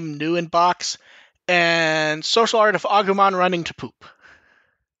the game, new in box, and social art of Agumon running to poop.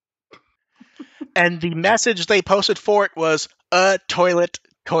 And the message they posted for it was, a toilet.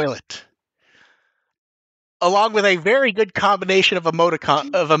 Along with a very good combination of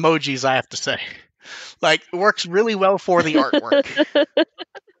emojis, I have to say. Like, it works really well for the artwork.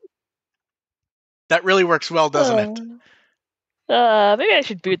 That really works well, doesn't it? Maybe I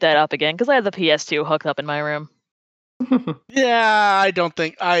should boot that up again, because I have the PS2 hooked up in my room. Yeah, I don't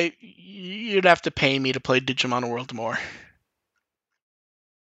think you'd have to pay me to play Digimon World more.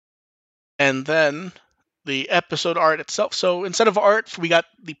 And then the episode art itself. So instead of art, we got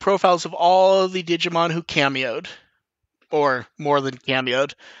the profiles of all of the Digimon who cameoed, or more than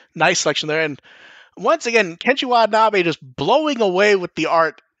cameoed. Nice selection there. And once again, Kenji Watanabe just blowing away with the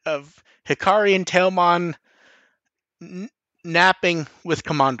art of Hikari and Tailmon napping with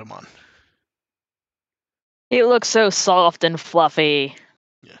Commandomon. It looks so soft and fluffy.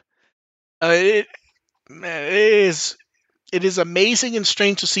 Yeah. It is amazing and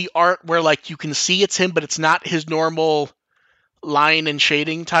strange to see art where, like, you can see it's him, but it's not his normal line and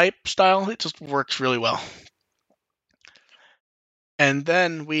shading type style. It just works really well. And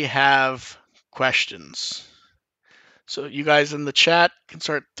then we have questions. So you guys in the chat can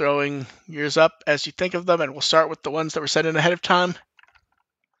start throwing yours up as you think of them, and we'll start with the ones that were sent in ahead of time.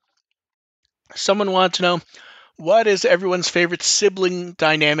 Someone wanted to know, what is everyone's favorite sibling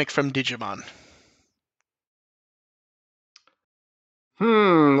dynamic from Digimon?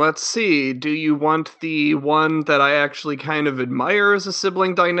 Let's see. Do you want the one that I actually kind of admire as a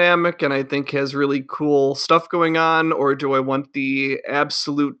sibling dynamic and I think has really cool stuff going on, or do I want the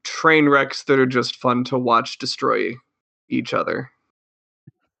absolute train wrecks that are just fun to watch destroy each other?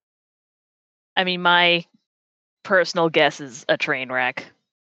 I mean, my personal guess is a train wreck.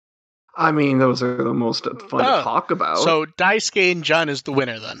 I mean, those are the most fun to talk about. So Daisuke and Jun is the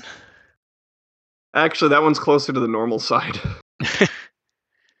winner then. Actually, that one's closer to the normal side.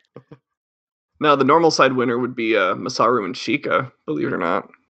 Now, the normal side winner would be Masaru and Shika, believe it or not.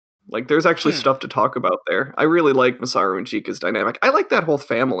 Like, there's actually stuff to talk about there. I really like Masaru and Shika's dynamic. I like that whole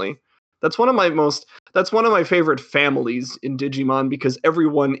family. That's one of my favorite families in Digimon because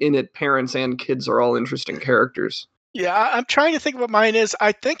everyone in it, parents and kids, are all interesting characters. Yeah, I'm trying to think what mine is.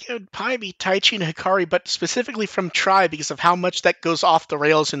 I think it would probably be Taichi and Hikari, but specifically from Tri because of how much that goes off the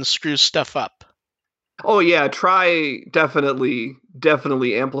rails and screws stuff up. Oh yeah, Tri definitely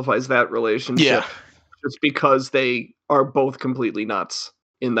amplifies that relationship. Yeah. Just because they are both completely nuts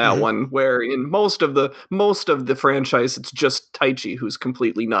in that one, where in most of the franchise it's just Taichi who's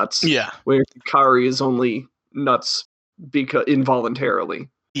completely nuts. Yeah. Where Hikari is only nuts because involuntarily.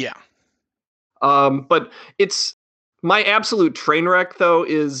 Yeah. But it's my absolute train wreck though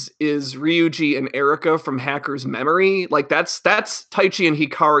is Ryuji and Erika from Hacker's Memory. Like that's Taichi and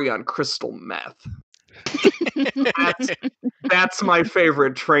Hikari on crystal meth. That's my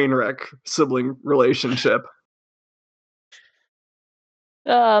favorite train wreck sibling relationship.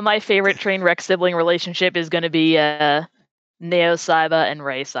 My favorite train wreck sibling relationship is going to be Neo Saiba and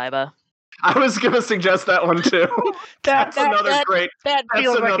Rei Saiba. I was going to suggest that one too. That's another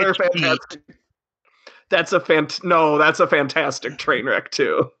fantastic. That's a fantastic train wreck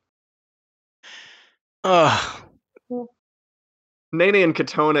too. Nene and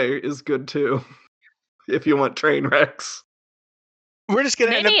Katone is good too. If you want train wrecks. We're just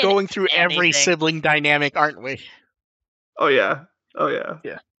going to end up going through every sibling dynamic, aren't we? Oh yeah.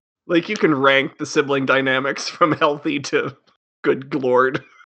 Yeah. Like you can rank the sibling dynamics from healthy to good lord.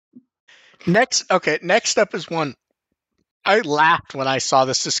 Next up is one. I laughed when I saw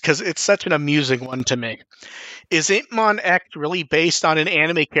this just because it's such an amusing one to me. Is Itmon X really based on an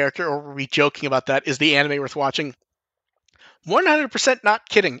anime character, or were we joking about that? Is the anime worth watching? 100% not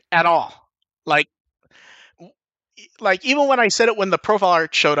kidding at all. Like even when I said it when the profile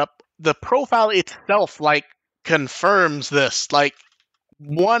art showed up, the profile itself confirms this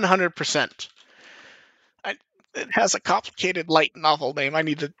 100%. It has a complicated light novel name. I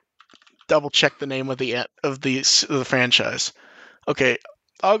need to double check the name of the franchise. Okay,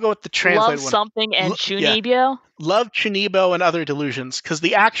 I'll go with the translated Love something and Chunibyo. Yeah. Love Chunibyo and Other Delusions, because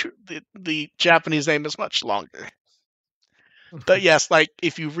the Japanese name is much longer. But yes,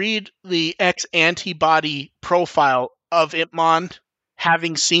 if you read the X antibody profile of Itmon,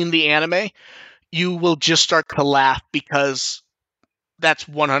 having seen the anime, you will just start to laugh because that's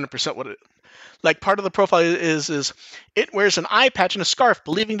 100% what it. Part of the profile is it wears an eye patch and a scarf,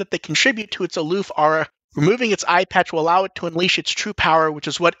 believing that they contribute to its aloof aura Removing its eye patch will allow it to unleash its true power, which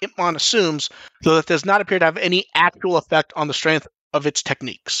is what Impmon assumes, though it does not appear to have any actual effect on the strength of its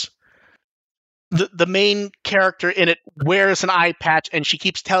techniques. The main character in it wears an eye patch, and she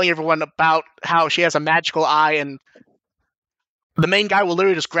keeps telling everyone about how she has a magical eye, and the main guy will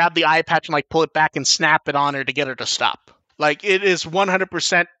literally just grab the eye patch and like pull it back and snap it on her to get her to stop. Like, it is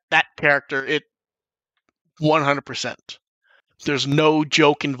 100% that character. It 100%. There's no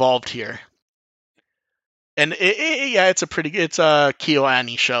joke involved here. And it's a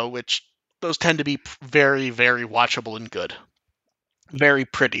KyoAni show, which those tend to be very, very watchable and good. Very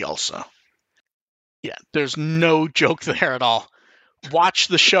pretty also. Yeah, there's no joke there at all. Watch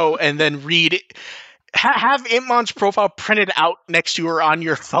the show and then read it. Have Impmon's profile printed out next to you or on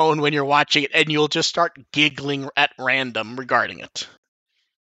your phone when you're watching it, and you'll just start giggling at random regarding it.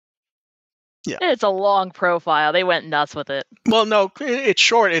 Yeah, it's a long profile. They went nuts with it. Well, no, it's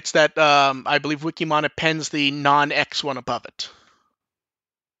short. It's that I believe Wikimon appends the non-X one above it.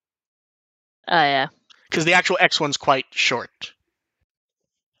 Oh yeah, because the actual X one's quite short.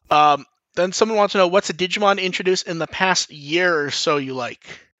 Then someone wants to know, what's a Digimon introduced in the past year or so you like?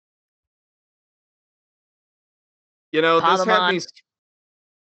 You know, this had me.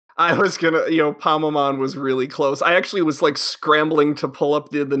 I was gonna, Palmamon was really close. I actually was like scrambling to pull up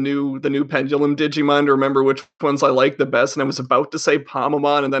the new Pendulum Digimon to remember which ones I liked the best, and I was about to say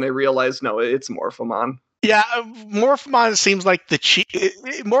Palmamon, and then I realized no, it's Morphemon. Yeah, Morphemon seems like the cheat.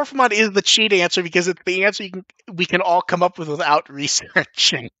 Morphemon is the cheat answer because it's the answer we can all come up with without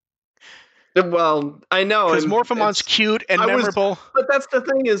researching. Well, I know, because Morphemon's cute and memorable. But that's the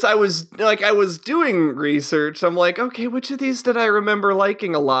thing is, I was doing research. I'm like, okay, which of these did I remember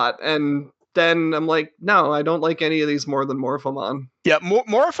liking a lot? And then I'm like, no, I don't like any of these more than Morphemon. Yeah,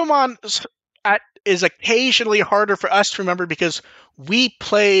 Morphemon is occasionally harder for us to remember because we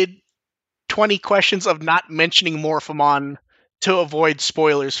played 20 questions of not mentioning Morphemon to avoid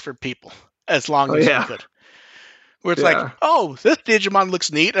spoilers for people as long as we could. Where it's like, oh, this Digimon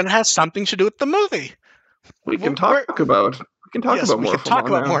looks neat and has something to do with the movie. We can talk about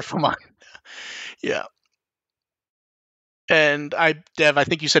Morphemon. Yeah. And Dev, I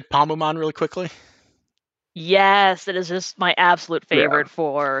think you said Palmamon really quickly. Yes, it is just my absolute favorite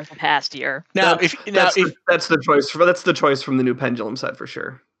for the past year. Now, that's the choice from the new Pendulum set for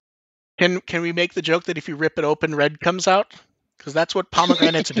sure. Can we make the joke that if you rip it open, red comes out? Because that's what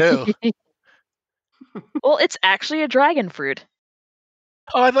pomegranates do. Well, it's actually a dragon fruit.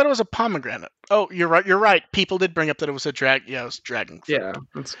 Oh, I thought it was a pomegranate. Oh, you're right. People did bring up that it was a it was dragon fruit.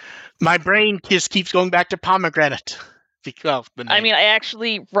 Yeah. My brain just keeps going back to pomegranate. I mean, I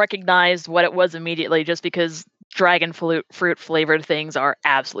actually recognized what it was immediately just because dragon fruit flavored things are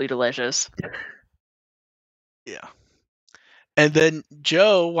absolutely delicious. Yeah. And then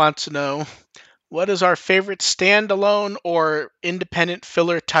Joe wants to know, what is our favorite standalone or independent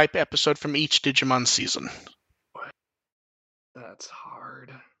filler type episode from each Digimon season? That's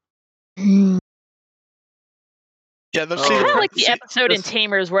hard. Yeah, I kind of like the episode in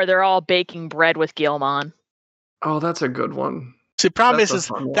Tamers where they're all baking bread with Gilmon. Oh, that's a good one. See, the problem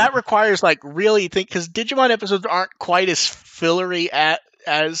is that requires really think, because Digimon episodes aren't quite as fillery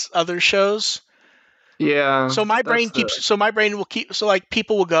as other shows. Yeah. So my brain will keep. So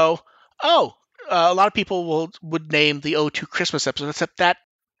people will go, oh, a lot of people would name the O2 Christmas episode, except that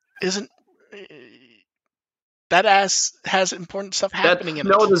isn't. That has important stuff happening in it.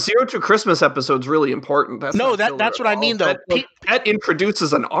 No, the 02 Christmas episode's really important. That's what I mean, though. That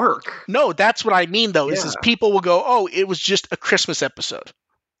introduces an arc. No, that's what I mean, though. Is people will go, oh, it was just a Christmas episode.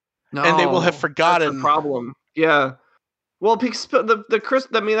 No, and they will have forgotten. That's the problem. Yeah. Well, because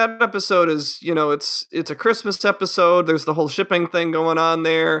that episode is, it's a Christmas episode. There's the whole shipping thing going on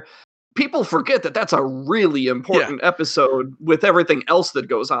there. People forget that that's a really important episode with everything else that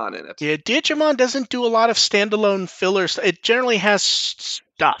goes on in it. Yeah, Digimon doesn't do a lot of standalone fillers. It generally has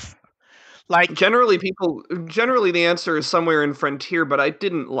stuff. Generally the answer is somewhere in Frontier, but I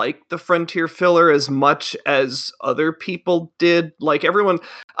didn't like the Frontier filler as much as other people did.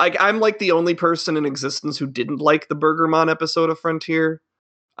 I'm like the only person in existence who didn't like the Burgermon episode of Frontier.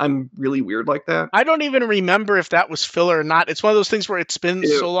 I'm really weird like that. I don't even remember if that was filler or not. It's one of those things where it's been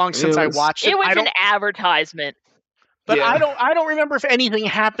so long since I watched it. It was an advertisement. But I don't remember if anything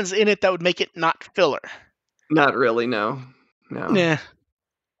happens in it that would make it not filler. Not really, no. Yeah.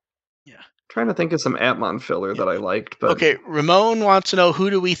 Trying to think of some Atmon filler that I liked. But okay, Ramon wants to know, who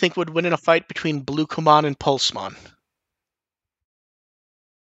do we think would win in a fight between Bluecomon and Pulsemon?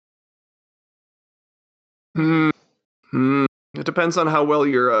 It depends on how well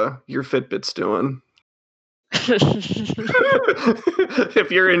your Fitbit's doing.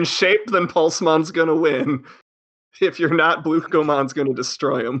 If you're in shape, then Pulsemon's gonna win. If you're not, Glucomon's gonna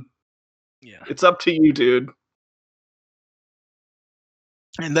destroy him. Yeah. It's up to you, dude.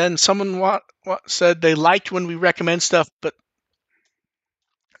 And then someone said they liked when we recommend stuff, but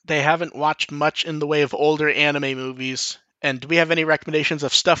they haven't watched much in the way of older anime movies. And do we have any recommendations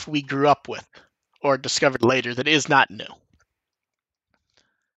of stuff we grew up with or discovered later that is not new?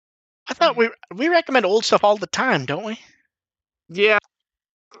 I thought we recommend old stuff all the time, don't we? Yeah.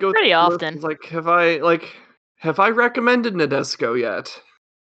 Go pretty often. Like, have I recommended Nadesco yet?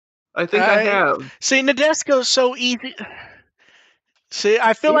 I think I have. See, Nadesco's so easy. See,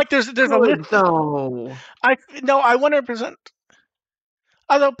 I feel like there's a list. No. I 100%.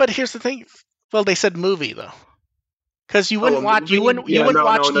 Although, but here's the thing. Well, they said movie though, because you wouldn't watch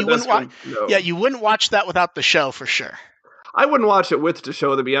that without the show for sure. I wouldn't watch it with the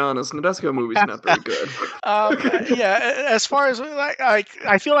show, to be honest. Nadesco movie's not very good. Yeah, as far as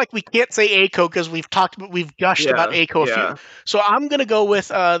I feel like we can't say Eiko because we've gushed about Eiko a few. So I'm gonna go with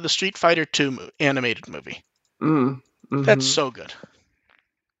the Street Fighter 2 animated movie. Mm-hmm. That's so good.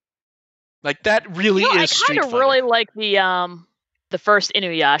 Like that really is Street Fighter. I kind of really like the first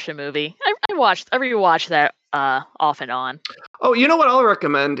Inuyasha movie. I rewatch that off and on. Oh, you know what I'll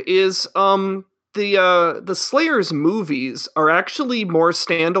recommend is the Slayers movies are actually more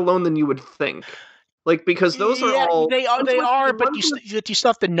standalone than you would think. Like, because those are all they are, but you still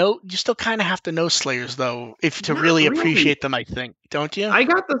have to know. You still kind of have to know Slayers though, to really appreciate them. I think, don't you? I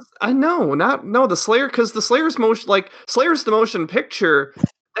got this. I know, the Slayer, because the Slayers Slayers the motion picture.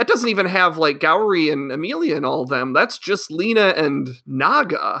 That doesn't even have like Gauri and Amelia and all of them. That's just Lena and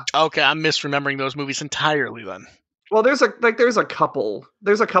Naga. Okay, I'm misremembering those movies entirely then. Well, there's a couple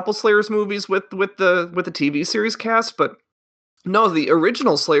Slayers movies with the TV series cast, but no, the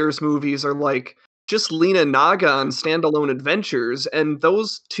original Slayers movies are like just Lena and Naga on standalone adventures, and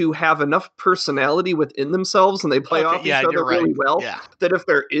those two have enough personality within themselves, and they play off each other really well. Yeah. That if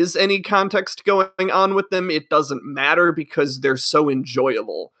there is any context going on with them, it doesn't matter because they're so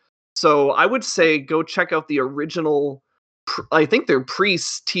enjoyable. So I would say go check out the original. I think they're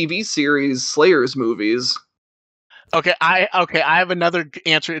pre-TV series Slayers movies. Okay, I have another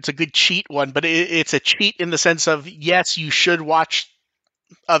answer. It's a good cheat one, but it's a cheat in the sense of yes, you should watch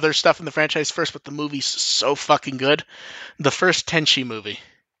other stuff in the franchise first, but the movie's so fucking good. The first Tenchi movie.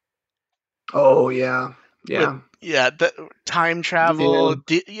 Oh yeah. The time travel.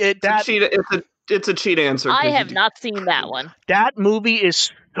 Yeah. It's a cheat answer. I have not seen that one. That movie is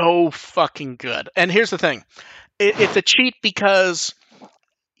so fucking good. And here's the thing: it's a cheat because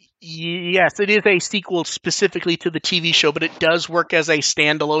yes, it is a sequel specifically to the TV show, but it does work as a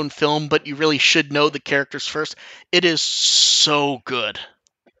standalone film. But you really should know the characters first. It is so good.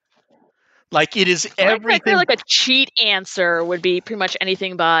 Like it is everything. I feel like a cheat answer would be pretty much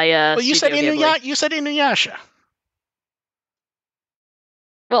anything by. Well, you said Inuyasha.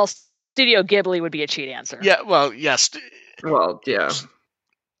 Well, Studio Ghibli would be a cheat answer. Yeah. Well, yes. Well, yeah.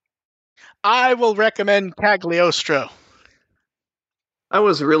 I will recommend Cagliostro. I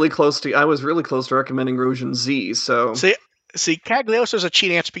was really close to recommending Rojin Z. So see, Cagliostro is a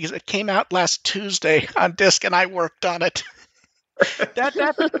cheat answer because it came out last Tuesday on disc, and I worked on it. That's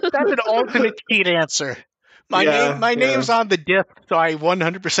an alternate cheat answer. My name's on the disc, so I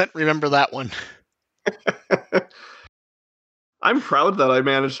 100% remember that one. I'm proud that I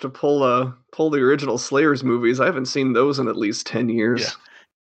managed to pull the original Slayers movies. I haven't seen those in at least 10 years.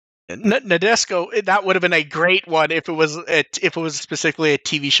 Yeah. Nadesco, that would have been a great one if it was specifically a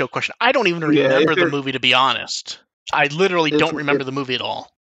TV show question. I don't even remember the movie, to be honest. I literally don't remember the movie at all.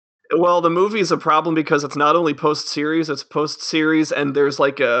 Well, the movie is a problem because it's not only post-series, it's post-series, and there's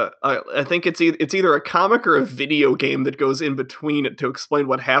like I think it's either a comic or a video game that goes in between it to explain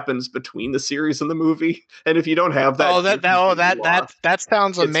what happens between the series and the movie. And if you don't have that, that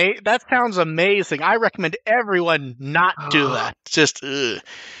sounds amazing. That sounds amazing. I recommend everyone not do that. Just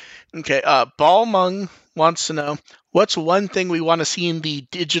okay. Balmung wants to know what's one thing we want to see in the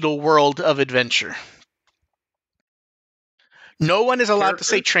digital world of adventure. No one is allowed to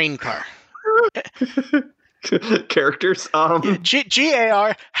say train car. Characters.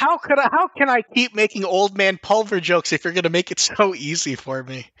 GAR. How can I keep making old man Pulver jokes if you're going to make it so easy for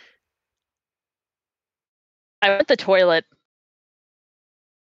me? I went to the toilet.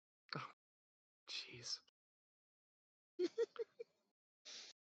 Jeez.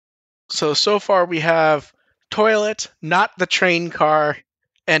 So far we have toilet, not the train car,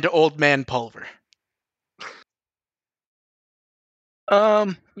 and old man Pulver.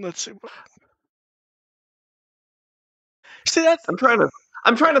 Let's see. See, I'm trying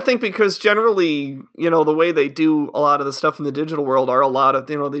I'm trying to think because generally, the way they do a lot of the stuff in the digital world are a lot of,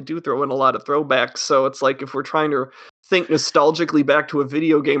 they do throw in a lot of throwbacks. So it's like if we're trying to think nostalgically back to a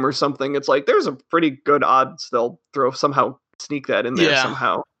video game or something, it's like there's a pretty good odds they'll sneak that in there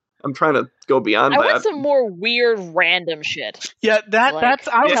somehow. I'm trying to go beyond that. I want some more weird random shit. Yeah, that's.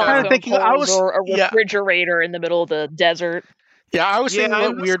 I was kind of thinking. Or a refrigerator in the middle of the desert. Yeah, I was thinking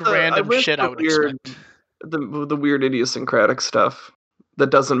what weird random shit I would expect. The weird idiosyncratic stuff that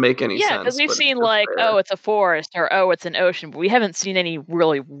doesn't make any sense. Yeah, because we've seen it's a forest or it's an ocean, but we haven't seen any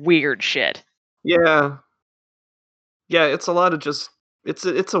really weird shit. Yeah. Yeah, it's a lot of just it's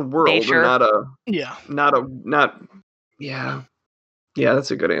a world nature. And not yeah. Yeah,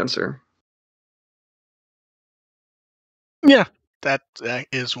 that's a good answer. Yeah, that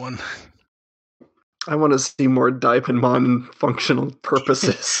is one. I want to see more Daipinmon functional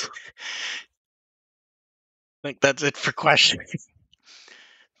purposes. I think that's it for questions.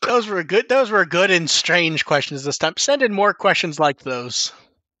 Those were good and strange questions this time. Send in more questions like those.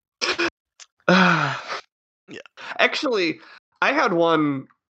 Yeah. Actually, I had one.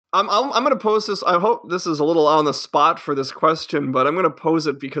 I'm going to pose this. I hope this is a little on the spot for this question, but I'm going to pose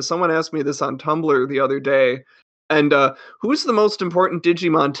it because someone asked me this on Tumblr the other day. And who's the most important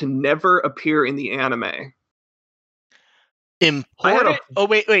Digimon to never appear in the anime? Important?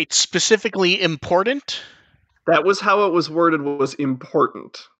 Wait. Specifically important? That was how it was worded. Was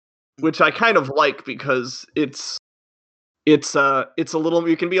important, which I kind of like because it's a little.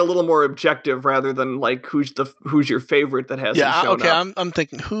 You can be a little more objective rather than like who's your favorite that hasn't shown up. I'm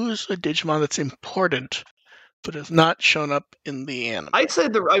thinking who's a Digimon that's important but has not shown up in the anime. I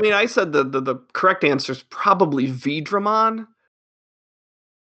said the correct answer is probably Vidramon.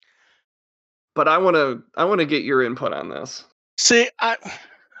 But I want to get your input on this. See,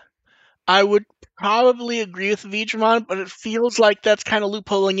 I would probably agree with Vidramon, but it feels like that's kind of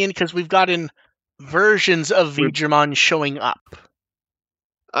loopholing in because we've gotten versions of Vidramon showing up.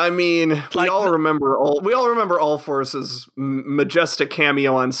 I mean, we all remember All Force's majestic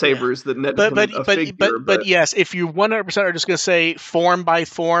cameo on Sabers that net a figure. But yes, if you 100% are just going to say form by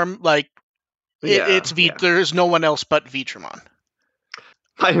form, like it's there's no one else but Vidramon.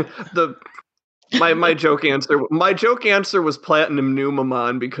 My joke answer was Platinum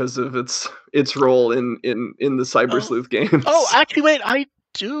Numamon because of its role in the Cyber Sleuth games. Oh, actually, wait, I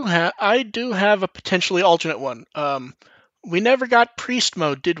do have a potentially alternate one. We never got Priest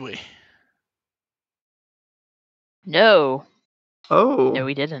Mode, did we? No. Oh. No,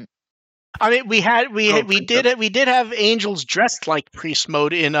 we didn't. I mean, we did have angels dressed like Priest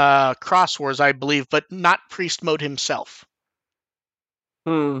Mode in Cross Wars, I believe, but not Priest Mode himself.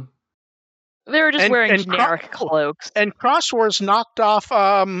 They were just wearing generic cloaks. And Cross Wars knocked off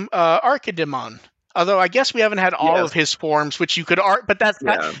Archidemon. Although I guess we haven't had all of his forms, which you could but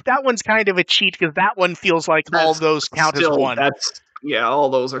that one's kind of a cheat because that one feels like all those count as one. All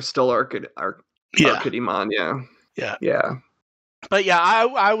those are still Archidemon. Yeah. But yeah,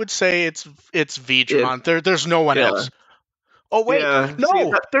 I would say it's Vidramon. There's no one else. Oh wait, there is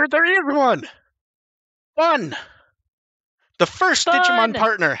one. Bun. The first Digimon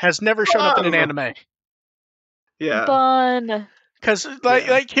partner has never shown up in an anime. Yeah. Bun. Because,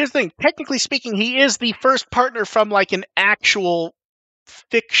 here's the thing. Technically speaking, he is the first partner from, like, an actual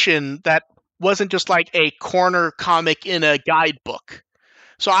fiction that wasn't just, like, a corner comic in a guidebook.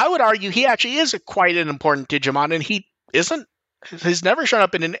 So I would argue he actually is quite an important Digimon, and he's never shown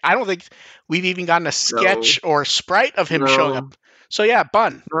up in an... I don't think we've even gotten a sketch or sprite of him showing up. So, yeah,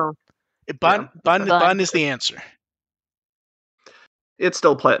 Bun. No. Bun is the answer. It's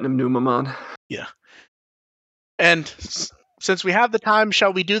still Platinum Numamon. Yeah. And... Since we have the time,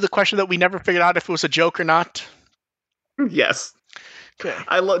 shall we do the question that we never figured out if it was a joke or not? Yes. Okay.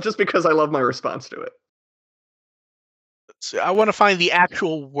 Just because I love my response to it. So I want to find the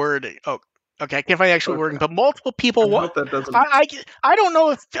actual wording. Oh, okay. I can't find the actual wording, but multiple people. I don't know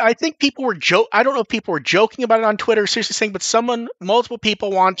if I think people were I don't know if people were joking about it on Twitter, seriously saying, but multiple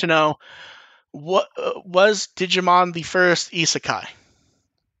people want to know what was Digimon the first isekai.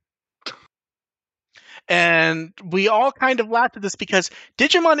 And we all kind of laughed at this because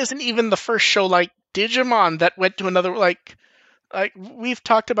Digimon isn't even the first show like Digimon that went to another like we've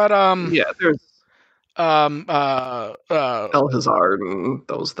talked about there's Elhazard and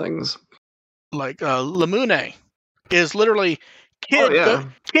those things. Like Lamune is literally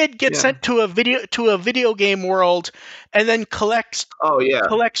kid gets sent to a video game world and then collects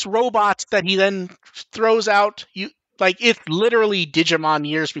robots that he then throws out. It's literally Digimon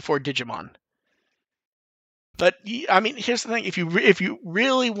years before Digimon. But I mean, here's the thing: if you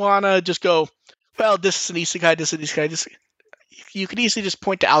really want to just go, well, this is an isekai, this is an isekai, you could easily just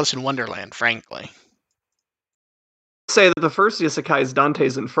point to Alice in Wonderland, frankly. Say that the first isekai is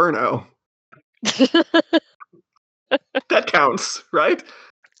Dante's Inferno. That counts, right?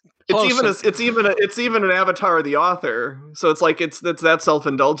 It's even an avatar of the author, so it's like it's that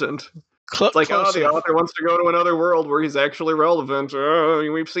self-indulgent. It's like, oh, the author wants to go to another world where he's actually relevant.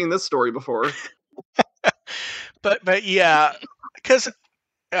 We've seen this story before. but yeah, because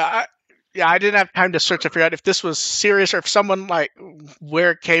I didn't have time to search to figure out if this was serious or if someone like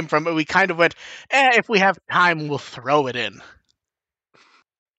where it came from. But we kind of went, if we have time, we'll throw it in.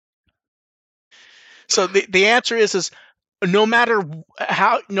 So the answer is no matter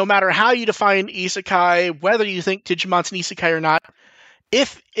how you define isekai, whether you think Digimon's an isekai or not,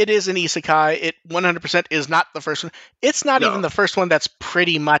 if it is an isekai, it 100% is not the first one. It's not even the first one that's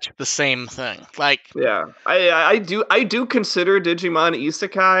pretty much the same thing. Like, yeah, I do consider Digimon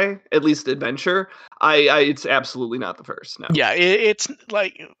isekai, at least adventure. It's absolutely not the first. No. Yeah, it's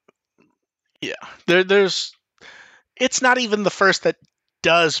like, yeah, there's. It's not even the first that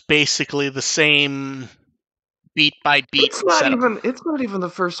does basically the same beat by beat. It's not even the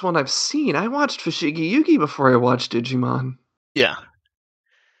first one I've seen. I watched Fushigi Yugi before I watched Digimon. Yeah.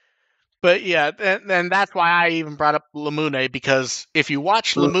 But yeah, and that's why I even brought up Lamune, because if you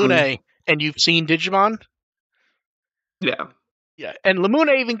watch Lamune and you've seen Digimon, yeah, and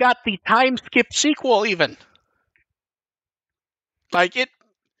Lamune even got the time skip sequel, even like it.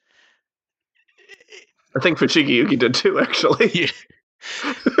 I think Fushigi Yugi did too, actually. Yeah.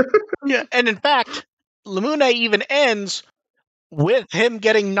 Yeah, and in fact, Lamune even ends with him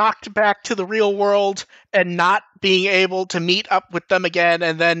getting knocked back to the real world and not being able to meet up with them again,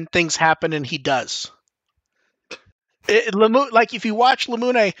 and then things happen and he does. Like, if you watch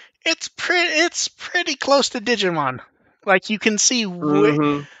Lamune, it's pretty close to Digimon. Like, you can see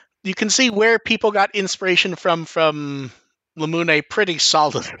where people got inspiration from Lamune pretty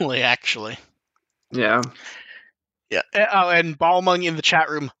solidly, actually. Yeah. Yeah. Oh, and Balmung in the chat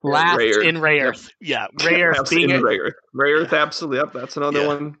room laughs in Rayearth. Yep. Yeah, Rayearth being Rayearth. Rayearth, absolutely. Yep, that's another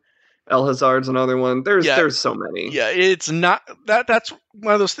one. El Hazard's another one. There's so many. Yeah, it's not that's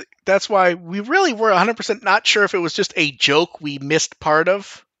one of those. That's why we really were 100% not sure if it was just a joke we missed part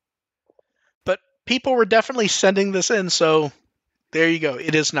of. But people were definitely sending this in, so there you go.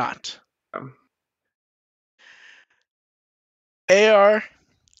 It is not. AR,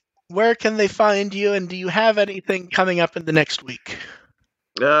 where can they find you, and do you have anything coming up in the next week?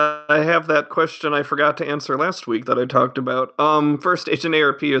 I have that question I forgot to answer last week that I talked about. First Agent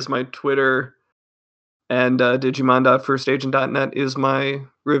ARP is my Twitter, and Digimon.firstagent.net is my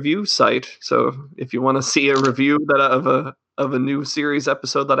review site. So if you want to see a review of a new series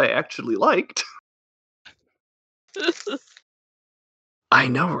episode that I actually liked, I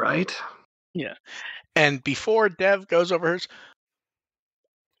know, right? Yeah. And before Dev goes over hers,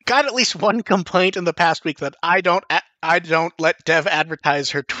 got at least one complaint in the past week that I don't let Dev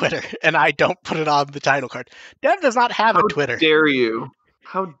advertise her Twitter, and I don't put it on the title card. Dev does not have a Twitter.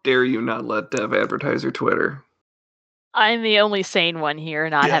 How dare you not let Dev advertise her Twitter? I'm the only sane one here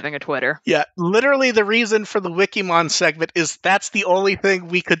not having a Twitter. Yeah, literally the reason for the Wikimon segment is that's the only thing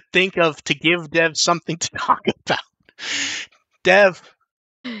we could think of to give Dev something to talk about. Dev.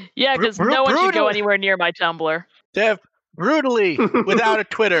 Yeah, because no one should go anywhere near my Tumblr. Dev, brutally, without a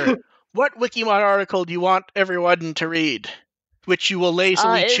Twitter, what Wikimon article do you want everyone to read? Which you will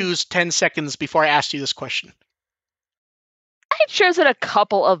lazily choose 10 seconds before I ask you this question. I chose it a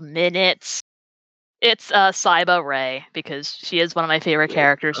couple of minutes. It's Saiba Ray, because she is one of my favorite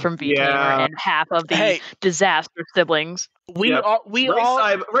characters from V-Tamer and half of the Disaster siblings. Ray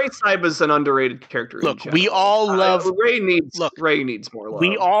Saiba is an underrated character. Look, we all love Ray needs more love.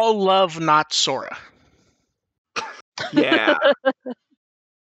 We all love not Sora. Yeah.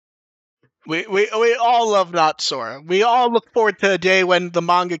 We all love not Sora. We all look forward to a day when the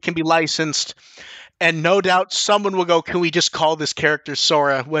manga can be licensed, and no doubt someone will go, can we just call this character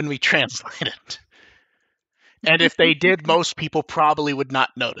Sora when we translate it? And if they did, most people probably would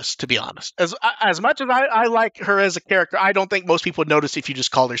not notice, to be honest. As much as I like her as a character, I don't think most people would notice if you just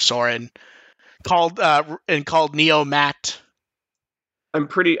called her Sora and called Neo Matt. I'm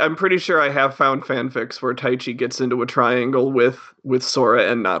pretty sure I have found fanfics where Taichi gets into a triangle with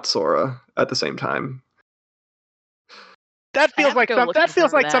Sora and not Sora at the same time. That feels like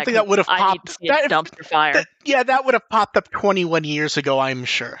something that would have popped. Dumpster fire. That would have popped up 21 years ago, I'm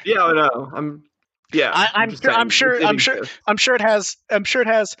sure. Yeah, I know. I'm sure it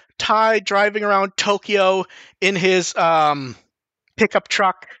has Ty driving around Tokyo in his pickup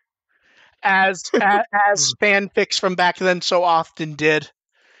truck, as fanfics from back then so often did,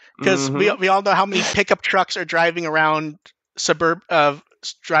 because we all know how many pickup trucks are driving around suburb of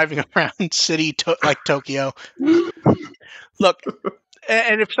driving around city like Tokyo. Look,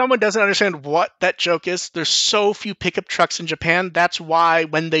 and if someone doesn't understand what that joke is, there's so few pickup trucks in Japan. That's why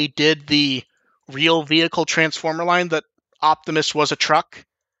when they did the real vehicle Transformer line, that Optimus was a truck.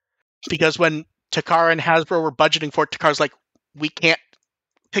 Because when Takara and Hasbro were budgeting for it, Takara's like, we can't.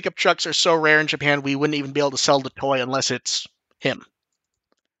 Pickup trucks are so rare in Japan, we wouldn't even be able to sell the toy unless it's him.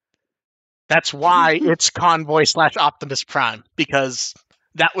 That's why it's Convoy / Optimus Prime, because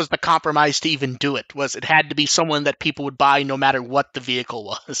that was the compromise to even do it, was it had to be someone that people would buy no matter what the vehicle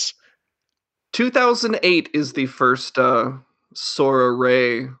was. 2008 is the first Sora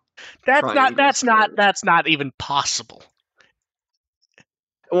Ray. That's not even possible.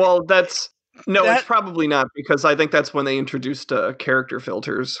 Well, it's probably not, because I think that's when they introduced character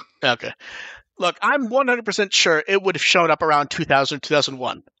filters. Okay. Look, I'm 100% sure it would have shown up around 2000,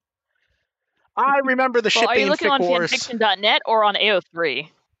 2001. I remember the shipping. Are you looking on fanfiction.net or on AO3?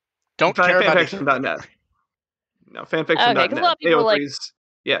 Don't care about fanfiction.net. No, fanfiction.net. Okay, a lot of people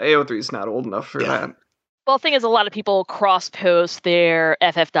AO3 is not old enough for that. Well, the thing is, a lot of people cross-post their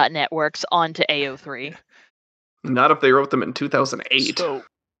FF.net works onto AO3. Not if they wrote them in 2008. So,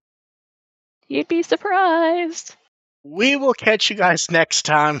 you'd be surprised. We will catch you guys next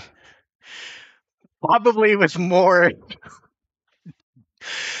time. Probably with more.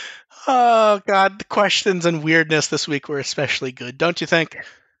 Oh, God. The questions and weirdness this week were especially good, don't you think?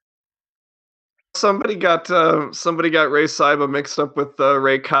 Somebody got Rei Saiba mixed up with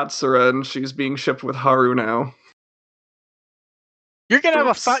Rei Katsura, and she's being shipped with Haru now. You're gonna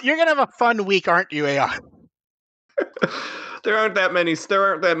have a fun week, aren't you, AR? There aren't that many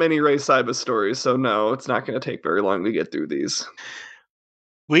Rei Saiba stories, so no, it's not going to take very long to get through these.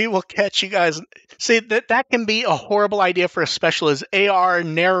 We will catch you guys. See, that can be a horrible idea for a special, is AR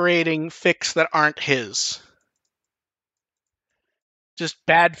narrating fics that aren't his. Just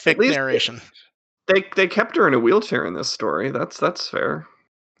bad fic narration. They kept her in a wheelchair in this story. That's fair.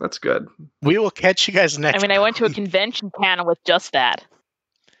 That's good. We will catch you guys next time. I went to a convention panel with just that.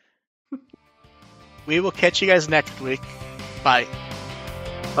 We will catch you guys next week. Bye.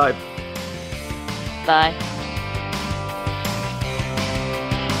 Bye. Bye.